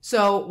time.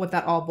 So what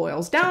that all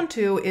boils down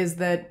to is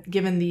that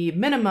given the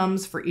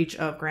minimums for each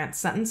of Grant's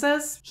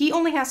sentences, he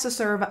only has to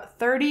serve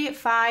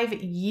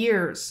 35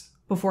 years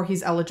before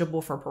he's eligible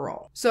for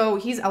parole. So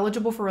he's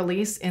eligible for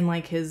release in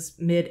like his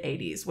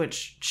mid-80s,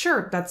 which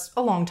sure, that's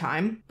a long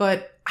time,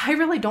 but I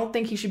really don't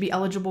think he should be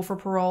eligible for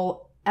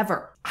parole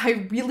ever.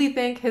 I really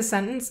think his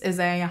sentence is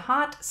a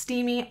hot,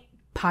 steamy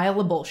pile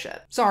of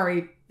bullshit.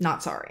 Sorry,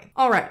 not sorry.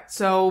 All right,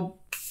 so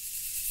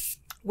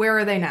where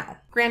are they now?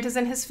 Grant is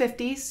in his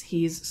 50s.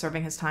 He's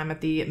serving his time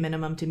at the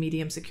minimum to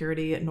medium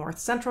security North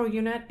Central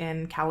unit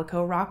in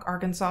Calico Rock,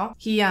 Arkansas.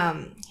 He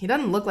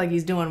doesn't look like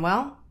he's doing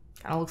well.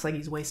 Kind of looks like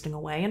he's wasting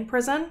away in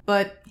prison,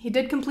 but he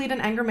did complete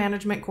an anger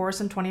management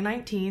course in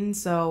 2019,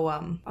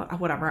 so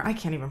whatever, I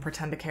can't even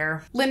pretend to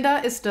care.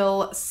 Linda is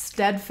still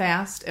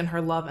steadfast in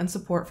her love and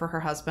support for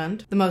her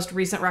husband. The most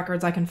recent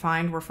records I can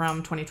find were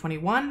from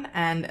 2021,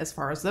 and as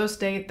far as those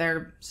state,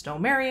 they're still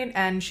married,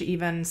 and she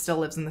even still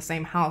lives in the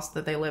same house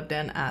that they lived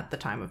in at the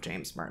time of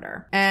James'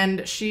 murder.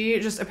 And she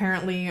just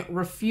apparently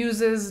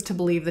refuses to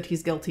believe that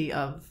he's guilty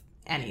of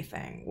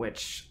anything,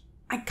 which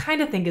I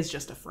kind of think is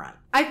just a front.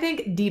 I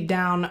think deep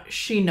down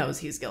she knows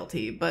he's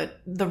guilty, but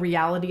the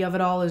reality of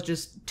it all is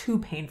just too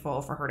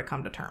painful for her to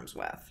come to terms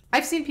with.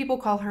 I've seen people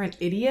call her an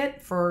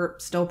idiot for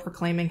still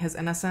proclaiming his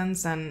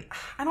innocence, and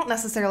I don't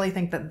necessarily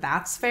think that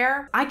that's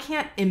fair. I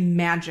can't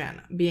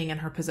imagine being in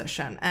her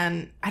position,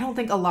 and I don't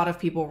think a lot of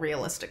people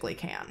realistically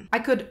can. I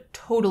could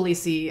totally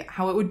see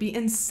how it would be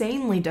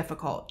insanely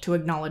difficult to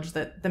acknowledge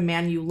that the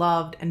man you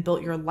loved and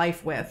built your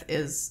life with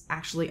is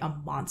actually a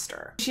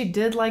monster. She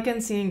did liken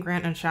seeing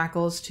Grant in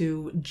shackles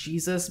to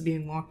Jesus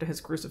being walked to his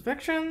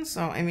crucifixion,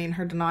 so I mean,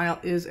 her denial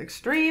is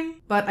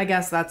extreme, but I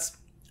guess that's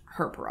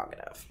her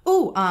prerogative.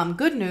 Ooh,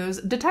 good news.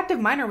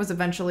 Detective Minor was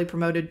eventually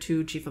promoted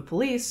to chief of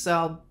police,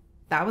 so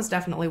that was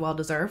definitely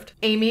well-deserved.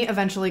 Amy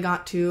eventually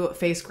got to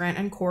face Grant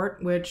in court,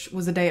 which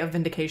was a day of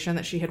vindication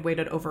that she had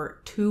waited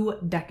over 2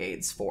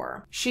 decades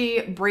for.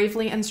 She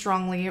bravely and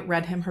strongly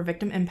read him her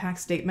victim impact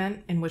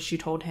statement, in which she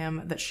told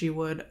him that she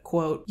would,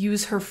 quote,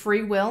 use her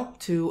free will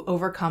to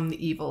overcome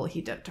the evil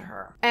he did to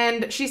her.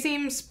 And she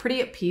seems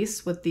pretty at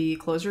peace with the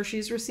closure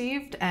she's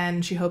received,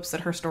 and she hopes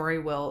that her story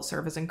will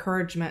serve as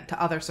encouragement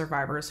to other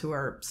survivors who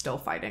are still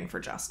fighting for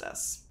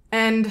justice.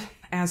 And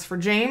as for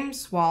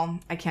James, while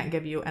I can't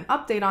give you an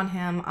update on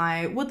him,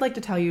 I would like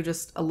to tell you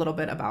just a little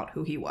bit about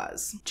who he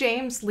was.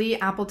 James Lee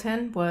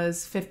Appleton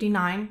was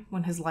 59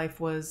 when his life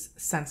was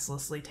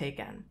senselessly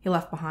taken. He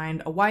left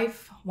behind a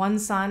wife, 1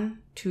 son,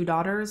 2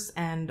 daughters,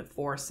 and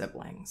 4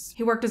 siblings.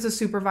 He worked as a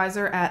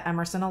supervisor at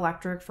Emerson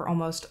Electric for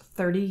almost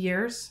 30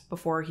 years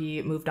before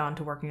he moved on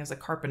to working as a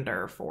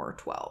carpenter for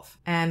 12.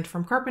 And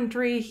from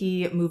carpentry,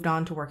 he moved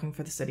on to working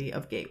for the city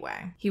of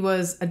Gateway. He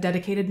was a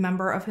dedicated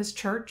member of his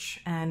church,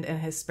 and in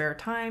his spare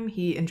time,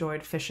 he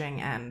enjoyed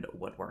fishing and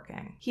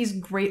woodworking. He's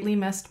greatly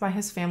missed by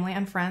his family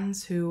and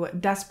friends who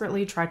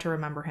desperately try to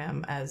remember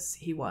him as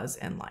he was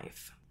in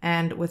life.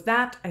 And with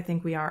that, I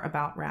think we are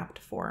about wrapped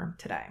for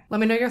today.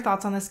 Let me know your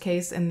thoughts on this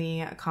case in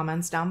the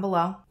comments down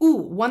below. Ooh,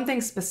 one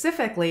thing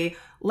specifically,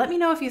 let me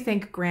know if you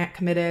think Grant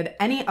committed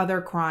any other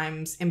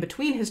crimes in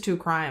between his 2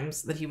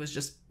 crimes that he was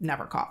just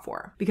never caught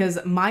for. Because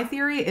my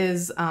theory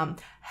is,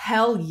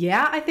 hell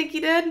yeah, I think he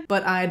did,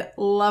 but I'd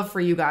love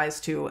for you guys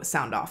to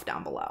sound off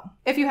down below.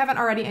 If you haven't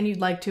already and you'd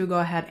like to, go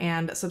ahead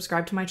and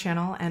subscribe to my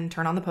channel and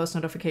turn on the post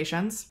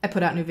notifications. I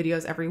put out new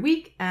videos every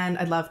week, and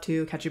I'd love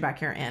to catch you back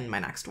here in my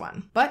next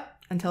one. But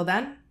until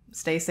then,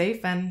 stay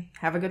safe and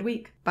have a good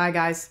week. Bye,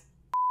 guys.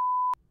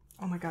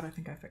 Oh my god, I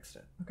think I fixed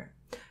it. Okay.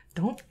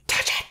 Don't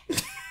touch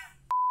it!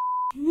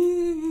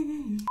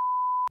 I'm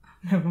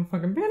having a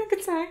fucking panic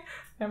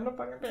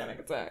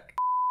attack.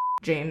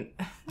 Jane.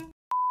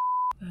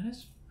 That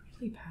is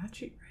really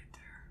patchy right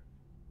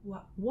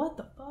there. What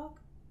the fuck?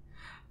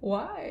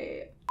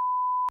 Why?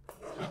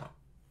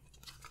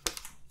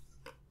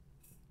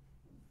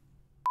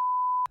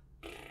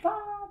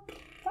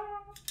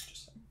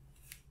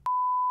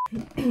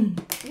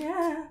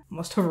 Yeah.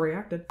 Almost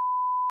overreacted.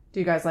 Do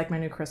you guys like my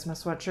new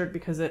Christmas sweatshirt?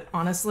 Because it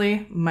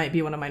honestly might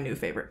be one of my new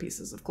favorite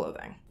pieces of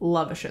clothing.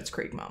 Love a Schitt's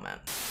Creek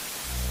moment.